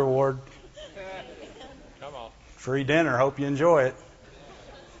 There's your reward. Come on. Free dinner. Hope you enjoy it.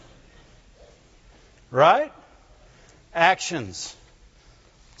 Right? Actions.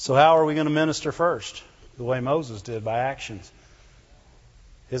 So how are we going to minister first? The way Moses did, by actions.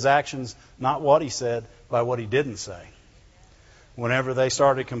 His actions, not what he said, by what he didn't say. Whenever they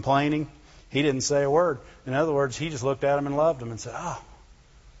started complaining, he didn't say a word. In other words, he just looked at them and loved them and said,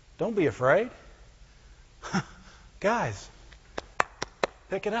 don't be afraid. Guys,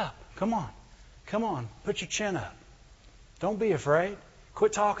 pick it up. Come on. Come on. Put your chin up. Don't be afraid.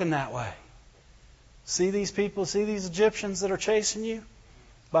 Quit talking that way. See these people, see these Egyptians that are chasing you?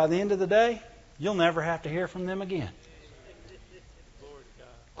 By the end of the day, you'll never have to hear from them again.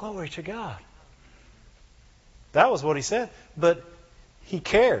 Glory to God. That was what he said. But he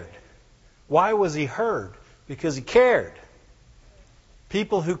cared. Why was he heard? Because he cared.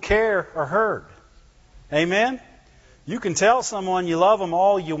 People who care are heard. Amen? You can tell someone you love them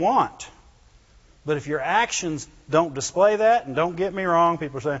all you want. But if your actions don't display that, and don't get me wrong,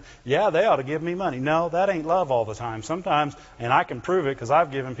 people are saying, yeah, they ought to give me money. No, that ain't love all the time. Sometimes, and I can prove it because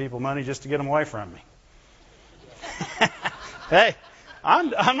I've given people money just to get them away from me. Hey, I'm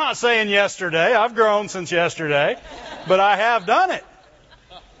not saying yesterday. I've grown since yesterday. But I have done it.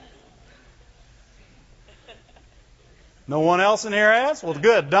 No one else in here has? Well,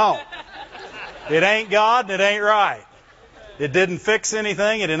 good, don't. It ain't God and it ain't right. It didn't fix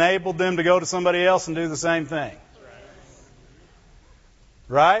anything. It enabled them to go to somebody else and do the same thing.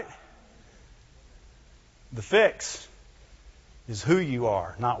 Right? The fix is who you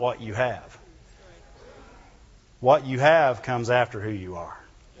are, not what you have. What you have comes after who you are.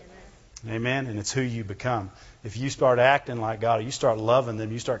 Amen? And it's who you become. If you start acting like God, you start loving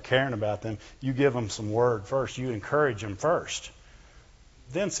them, you start caring about them, you give them some word first, you encourage them first,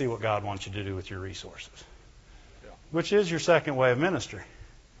 then see what God wants you to do with your resources. Which is your second way of ministry.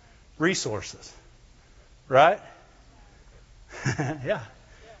 Resources. Right? Yeah.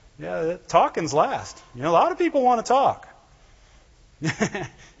 Yeah, talking's last. A lot of people want to talk.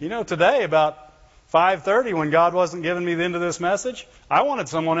 Today about 5:30 when God wasn't giving me the end of this message, I wanted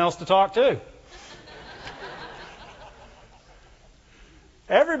someone else to talk to.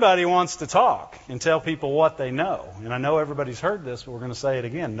 Everybody wants to talk and tell people what they know. And I know everybody's heard this, but we're going to say it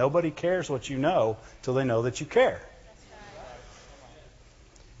again. Nobody cares what you know till they know that you care.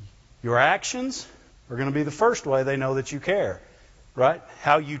 Your actions are going to be the first way they know that you care. Right?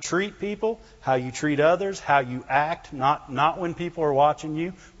 How you treat people, how you treat others, how you act, not when people are watching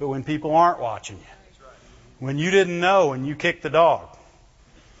you, but when people aren't watching you. When you didn't know and you kicked the dog.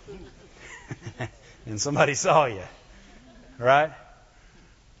 And somebody saw you. Right?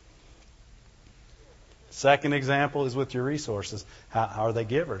 Second example is with your resources. How are they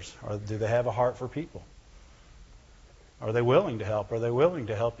givers? Or do they have a heart for people? Are they willing to help? Are they willing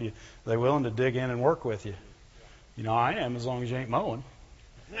to help you? Are they willing to dig in and work with you? I am, as long as you ain't mowing.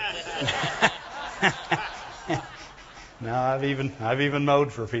 No, I've even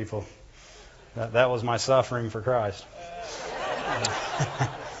mowed for people. That was my suffering for Christ.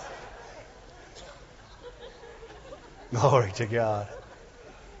 Glory to God.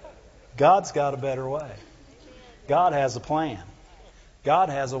 God's got a better way. God has a plan. God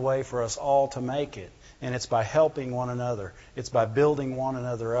has a way for us all to make it. And it's by helping one another. It's by building one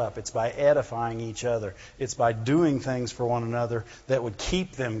another up. It's by edifying each other. It's by doing things for one another that would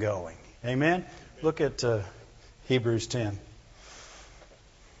keep them going. Amen? Look at Hebrews 10.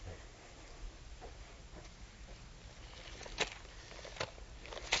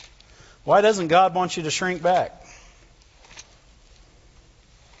 Why doesn't God want you to shrink back?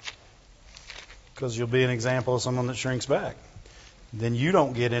 Because you'll be an example of someone that shrinks back. Then you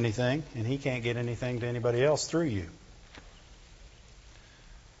don't get anything, and He can't get anything to anybody else through you.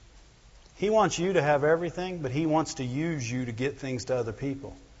 He wants you to have everything, but He wants to use you to get things to other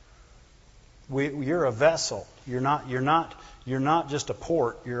people. You're a vessel. You're not just a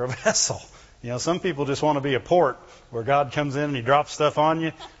port. You're a vessel. Some people just want to be a port where God comes in and He drops stuff on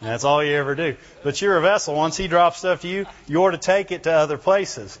you, and that's all you ever do. But you're a vessel. Once He drops stuff to you, you're to take it to other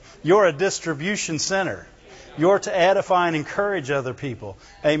places. You're a distribution center. You're to edify and encourage other people.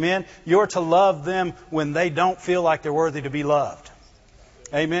 Amen. You're to love them when they don't feel like they're worthy to be loved.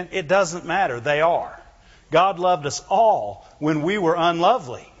 Amen. It doesn't matter. They are. God loved us all when we were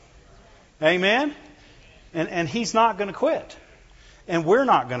unlovely. Amen. And He's not going to quit. And we're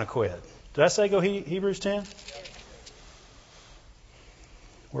not going to quit. Did I say go Hebrews 10?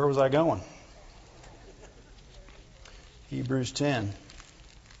 Where was I going? Hebrews 10.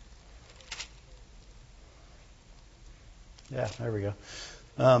 Yeah, there we go.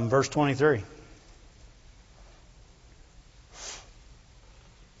 Verse 23.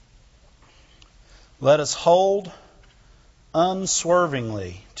 Let us hold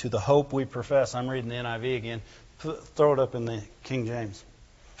unswervingly to the hope we profess. I'm reading the NIV again. Throw it up in the King James.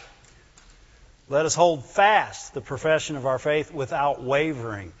 Let us hold fast the profession of our faith without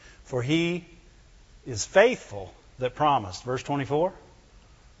wavering, for He is faithful that promised. Verse 24.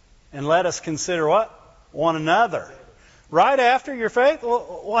 And let us consider what? One another. Right after your faith?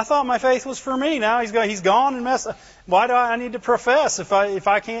 Well, I thought my faith was for me. Now he's gone and messed up. Why do I need to profess if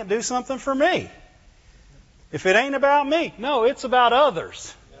I can't do something for me? If it ain't about me. No, it's about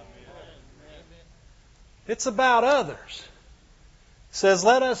others. It's about others. It says,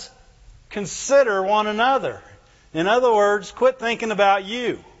 let us consider one another. In other words, quit thinking about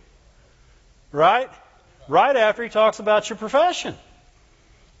you. Right? Right after he talks about your profession.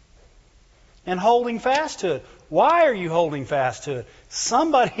 And holding fast to it. Why are you holding fast to it?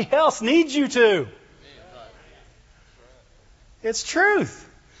 Somebody else needs you to. It's truth.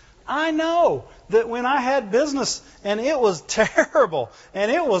 I know that when I had business and it was terrible and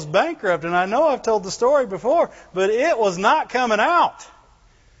it was bankrupt, and I know I've told the story before, but it was not coming out.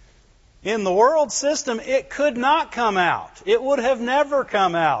 In the world system, it could not come out. It would have never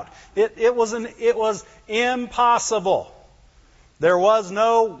come out. It was impossible. There was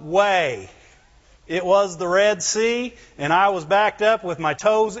no way. It was the Red Sea, and I was backed up with my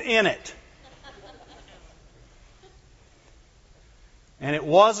toes in it. And it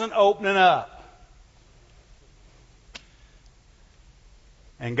wasn't opening up.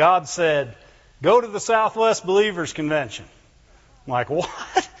 And God said, go to the Southwest Believers Convention. I'm like, what?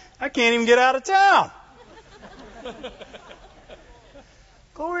 I can't even get out of town.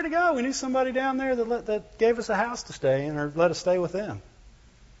 Glory to God. We knew somebody down there that gave us a house to stay in or let us stay with them.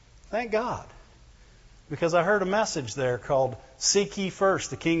 Thank God. Because I heard a message there called Seek Ye First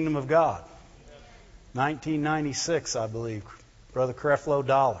the Kingdom of God. 1996, I believe. Brother Creflo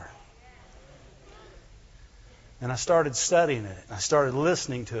Dollar. And I started studying it. I started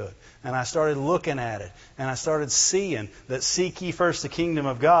listening to it. And I started looking at it. And I started seeing that seek ye first the kingdom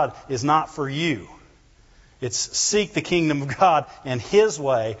of God is not for you. It's seek the kingdom of God and His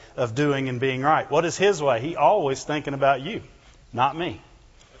way of doing and being right. What is His way? He always thinking about you, not me.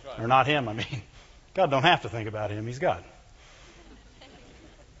 Or not Him, I mean. God don't have to think about Him. He's God.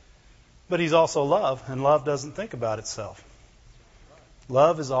 But He's also love, and love doesn't think about itself.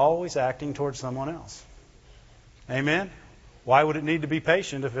 Love is always acting towards someone else. Amen? Why would it need to be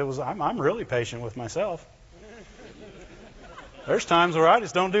patient if it was... I'm really patient with myself. There's times where I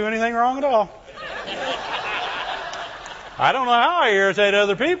just don't do anything wrong at all. I don't know how I irritate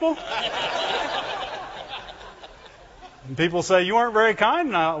other people. And people say, you weren't very kind.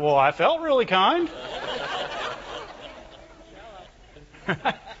 And I felt really kind.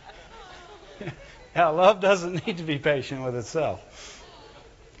 Yeah, love doesn't need to be patient with itself.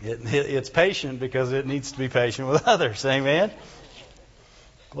 It's patient because it needs to be patient with others. Amen?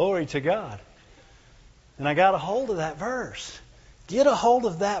 Glory to God. And I got a hold of that verse. Get a hold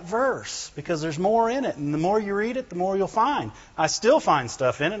of that verse because there's more in it. And the more you read it, the more you'll find. I still find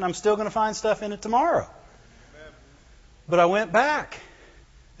stuff in it, and I'm still going to find stuff in it tomorrow. But I went back,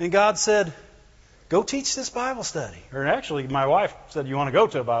 and God said, go teach this Bible study. Or actually, my wife said, you want to go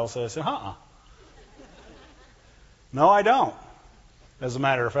to a Bible study? I said, No, I don't. As a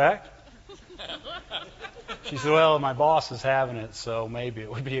matter of fact. She said, well, my boss is having it, so maybe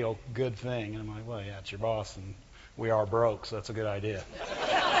it would be a good thing. And I'm like, well, yeah, it's your boss, and we are broke, so that's a good idea.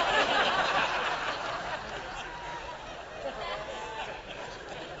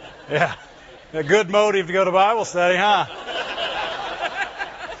 Yeah, a good motive to go to Bible study, huh?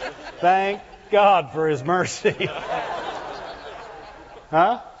 Thank God for His mercy.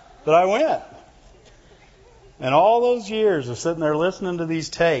 Huh? But I went. And all those years of sitting there listening to these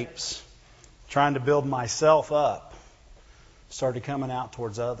tapes, trying to build myself up, started coming out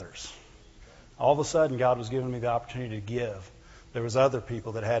towards others. All of a sudden, God was giving me the opportunity to give. There was other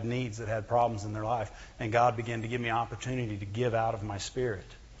people that had needs, that had problems in their life, and God began to give me opportunity to give out of my spirit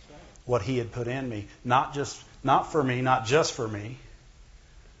what He had put in me, not for me, not just for me,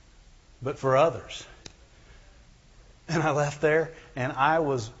 but for others. And I left there, and I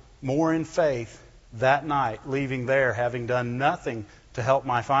was more in faith that night, leaving there, having done nothing to help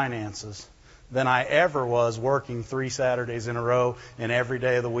my finances, than I ever was working 3 Saturdays in a row and every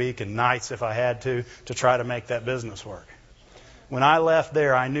day of the week and nights if I had to try to make that business work. When I left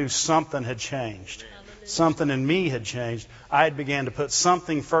there, I knew something had changed. Something in me had changed. I had began to put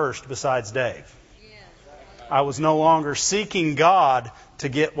something first besides Dave. I was no longer seeking God to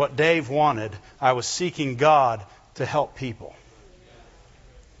get what Dave wanted. I was seeking God to help people.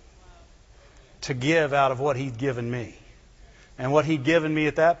 To give out of what He'd given me. And what He'd given me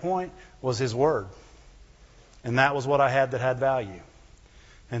at that point was His Word. And that was what I had that had value.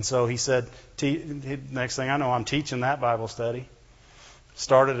 And so He said, next thing I know, I'm teaching that Bible study.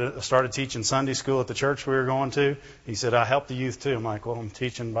 Started teaching Sunday school at the church we were going to. He said, I help the youth too. I'm like, well, I'm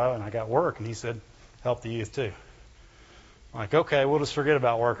teaching Bible and I got work. And He said, help the youth too. I'm like, okay, we'll just forget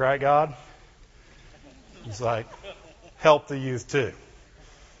about work, right, God? He's like, help the youth too.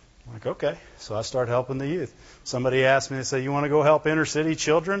 I'm like, okay. So I started helping the youth. Somebody asked me, they said, you want to go help inner city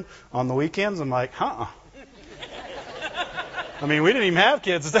children on the weekends? I'm like, I mean, we didn't even have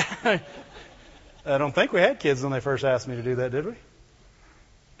kids. I don't think we had kids when they first asked me to do that, did we?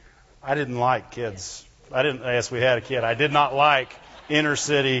 I didn't like kids. Yes, we had a kid. I did not like inner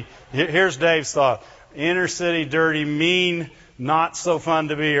city. Here's Dave's thought. Inner city, dirty, mean, not so fun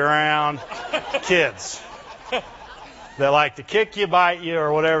to be around kids. They like to kick you, bite you,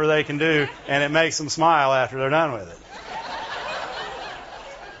 or whatever they can do, and it makes them smile after they're done with it.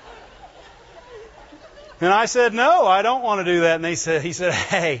 And I said, no, I don't want to do that. And he said,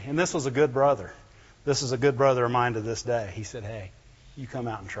 hey, and this was a good brother. This is a good brother of mine to this day. He said, hey, you come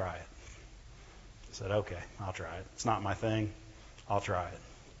out and try it. I said, okay, I'll try it. It's not my thing. I'll try it.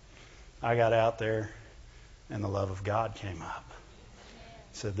 I got out there, and the love of God came up.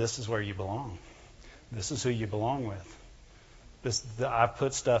 He said, this is where you belong. This is who you belong with. I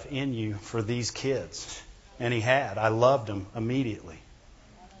put stuff in you for these kids. And He had. I loved them immediately.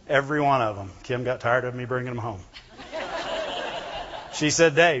 Every one of them. Kim got tired of me bringing them home. She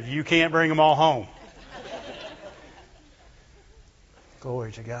said, Dave, you can't bring them all home.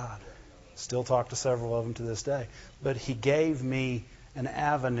 Glory to God. Still talk to several of them to this day. But He gave me an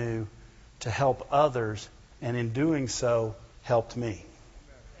avenue to help others, and in doing so, helped me.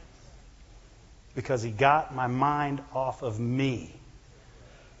 Because He got my mind off of me.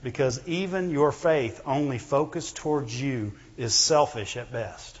 Because even your faith only focused towards you is selfish at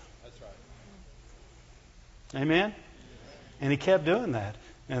best. That's right. Amen? And He kept doing that.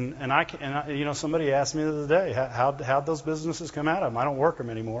 And somebody asked me the other day, how'd those businesses come out of them? I don't work them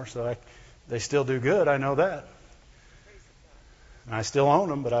anymore, so they still do good. I know that. And I still own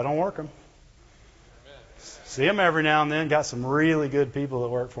them, but I don't work them. See them every now and then. Got some really good people that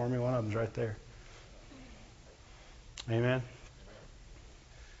work for me. One of them's right there. Amen.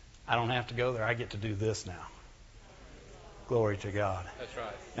 I don't have to go there. I get to do this now. Glory to God. That's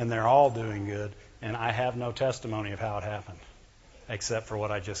right. And they're all doing good. And I have no testimony of how it happened, except for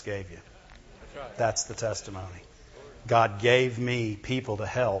what I just gave you. That's right. That's the testimony. God gave me people to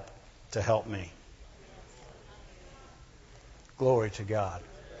help me. Glory to God.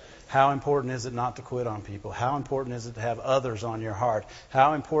 How important is it not to quit on people? How important is it to have others on your heart?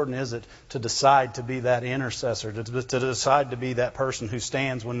 How important is it to decide to be that intercessor, to decide to be that person who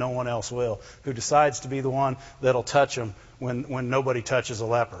stands when no one else will, who decides to be the one that'll touch them when nobody touches a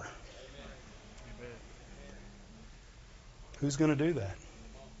leper? Amen. Who's going to do that?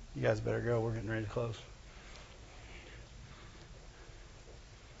 You guys better go. We're getting ready to close.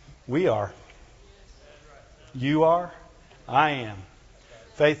 We are. You are. I am.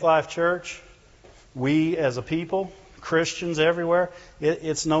 Faith Life Church, we as a people, Christians everywhere,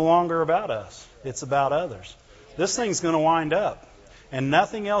 it's no longer about us. It's about others. This thing's going to wind up. And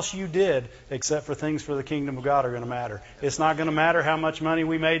nothing else you did except for things for the kingdom of God are going to matter. It's not going to matter how much money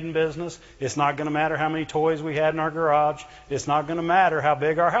we made in business. It's not going to matter how many toys we had in our garage. It's not going to matter how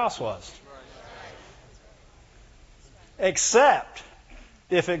big our house was. Except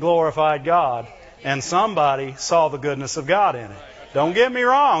if it glorified God and somebody saw the goodness of God in it. Don't get me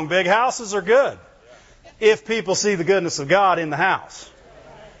wrong, big houses are good if people see the goodness of God in the house.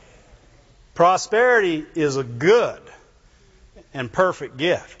 Prosperity is a good and perfect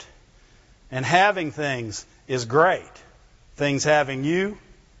gift. And having things is great. Things having you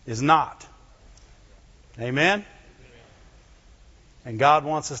is not. Amen? And God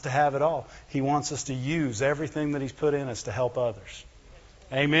wants us to have it all. He wants us to use everything that He's put in us to help others.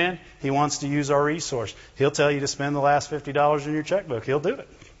 Amen? He wants to use our resource. He'll tell you to spend the last $50 in your checkbook. He'll do it.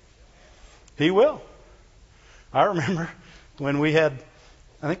 He will. I remember when I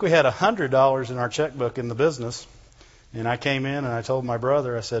think we had $100 in our checkbook in the business. And I came in and I told my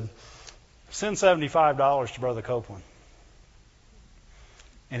brother, I said, send $75 to Brother Copeland.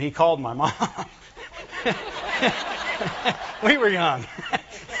 And he called my mom. We were young.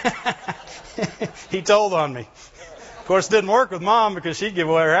 He told on me. Of course, it didn't work with Mom because she'd give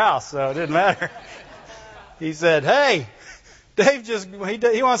away her house, so it didn't matter. He said, hey, Dave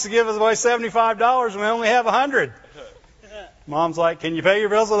he wants to give us away $75 and we only have $100. Mom's like, can you pay your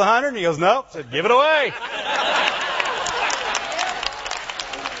bills with $100? And he goes, nope. I said, give it away.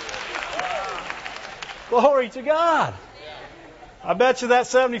 Glory to God. I bet you that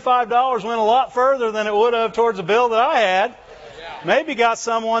 $75 went a lot further than it would have towards a bill that I had. Maybe got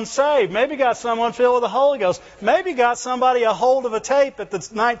someone saved. Maybe got someone filled with the Holy Ghost. Maybe got somebody a hold of a tape at the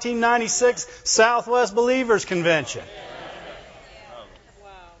 1996 Southwest Believers Convention.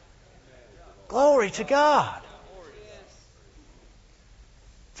 Glory to God.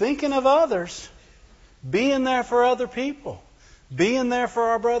 Thinking of others. Being there for other people. Being there for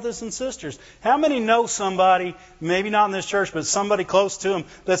our brothers and sisters. How many know somebody, maybe not in this church, but somebody close to them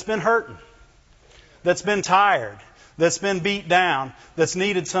that's been hurting? That's been tired? That's been beat down, that's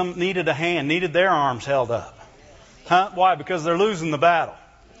needed a hand, needed their arms held up. Huh? Why? Because they're losing the battle.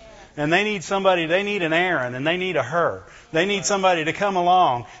 And they need somebody, they need an Aaron and they need a Hur. They need somebody to come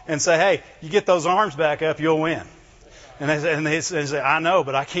along and say, hey, you get those arms back up, you'll win. And they say, I know,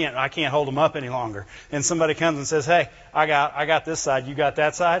 but I can't hold them up any longer. And somebody comes and says, hey, I got this side, you got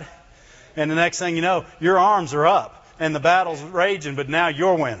that side. And the next thing you know, your arms are up and the battle's raging, but now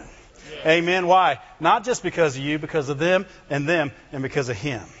you're winning. Amen. Why? Not just because of you, because of them, and because of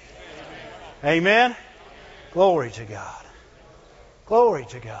Him. Amen. Glory to God. Glory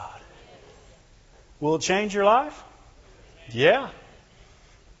to God. Will it change your life? Yeah.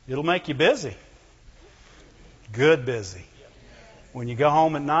 It'll make you busy. Good busy. When you go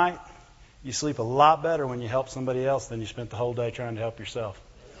home at night, you sleep a lot better when you help somebody else than you spent the whole day trying to help yourself.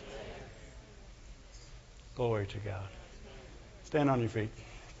 Glory to God. Stand on your feet.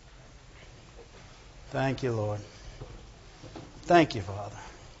 Thank you, Lord. Thank you, Father.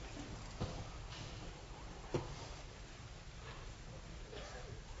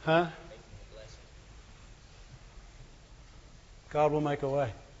 Huh? God will make a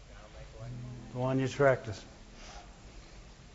way. The one you practice.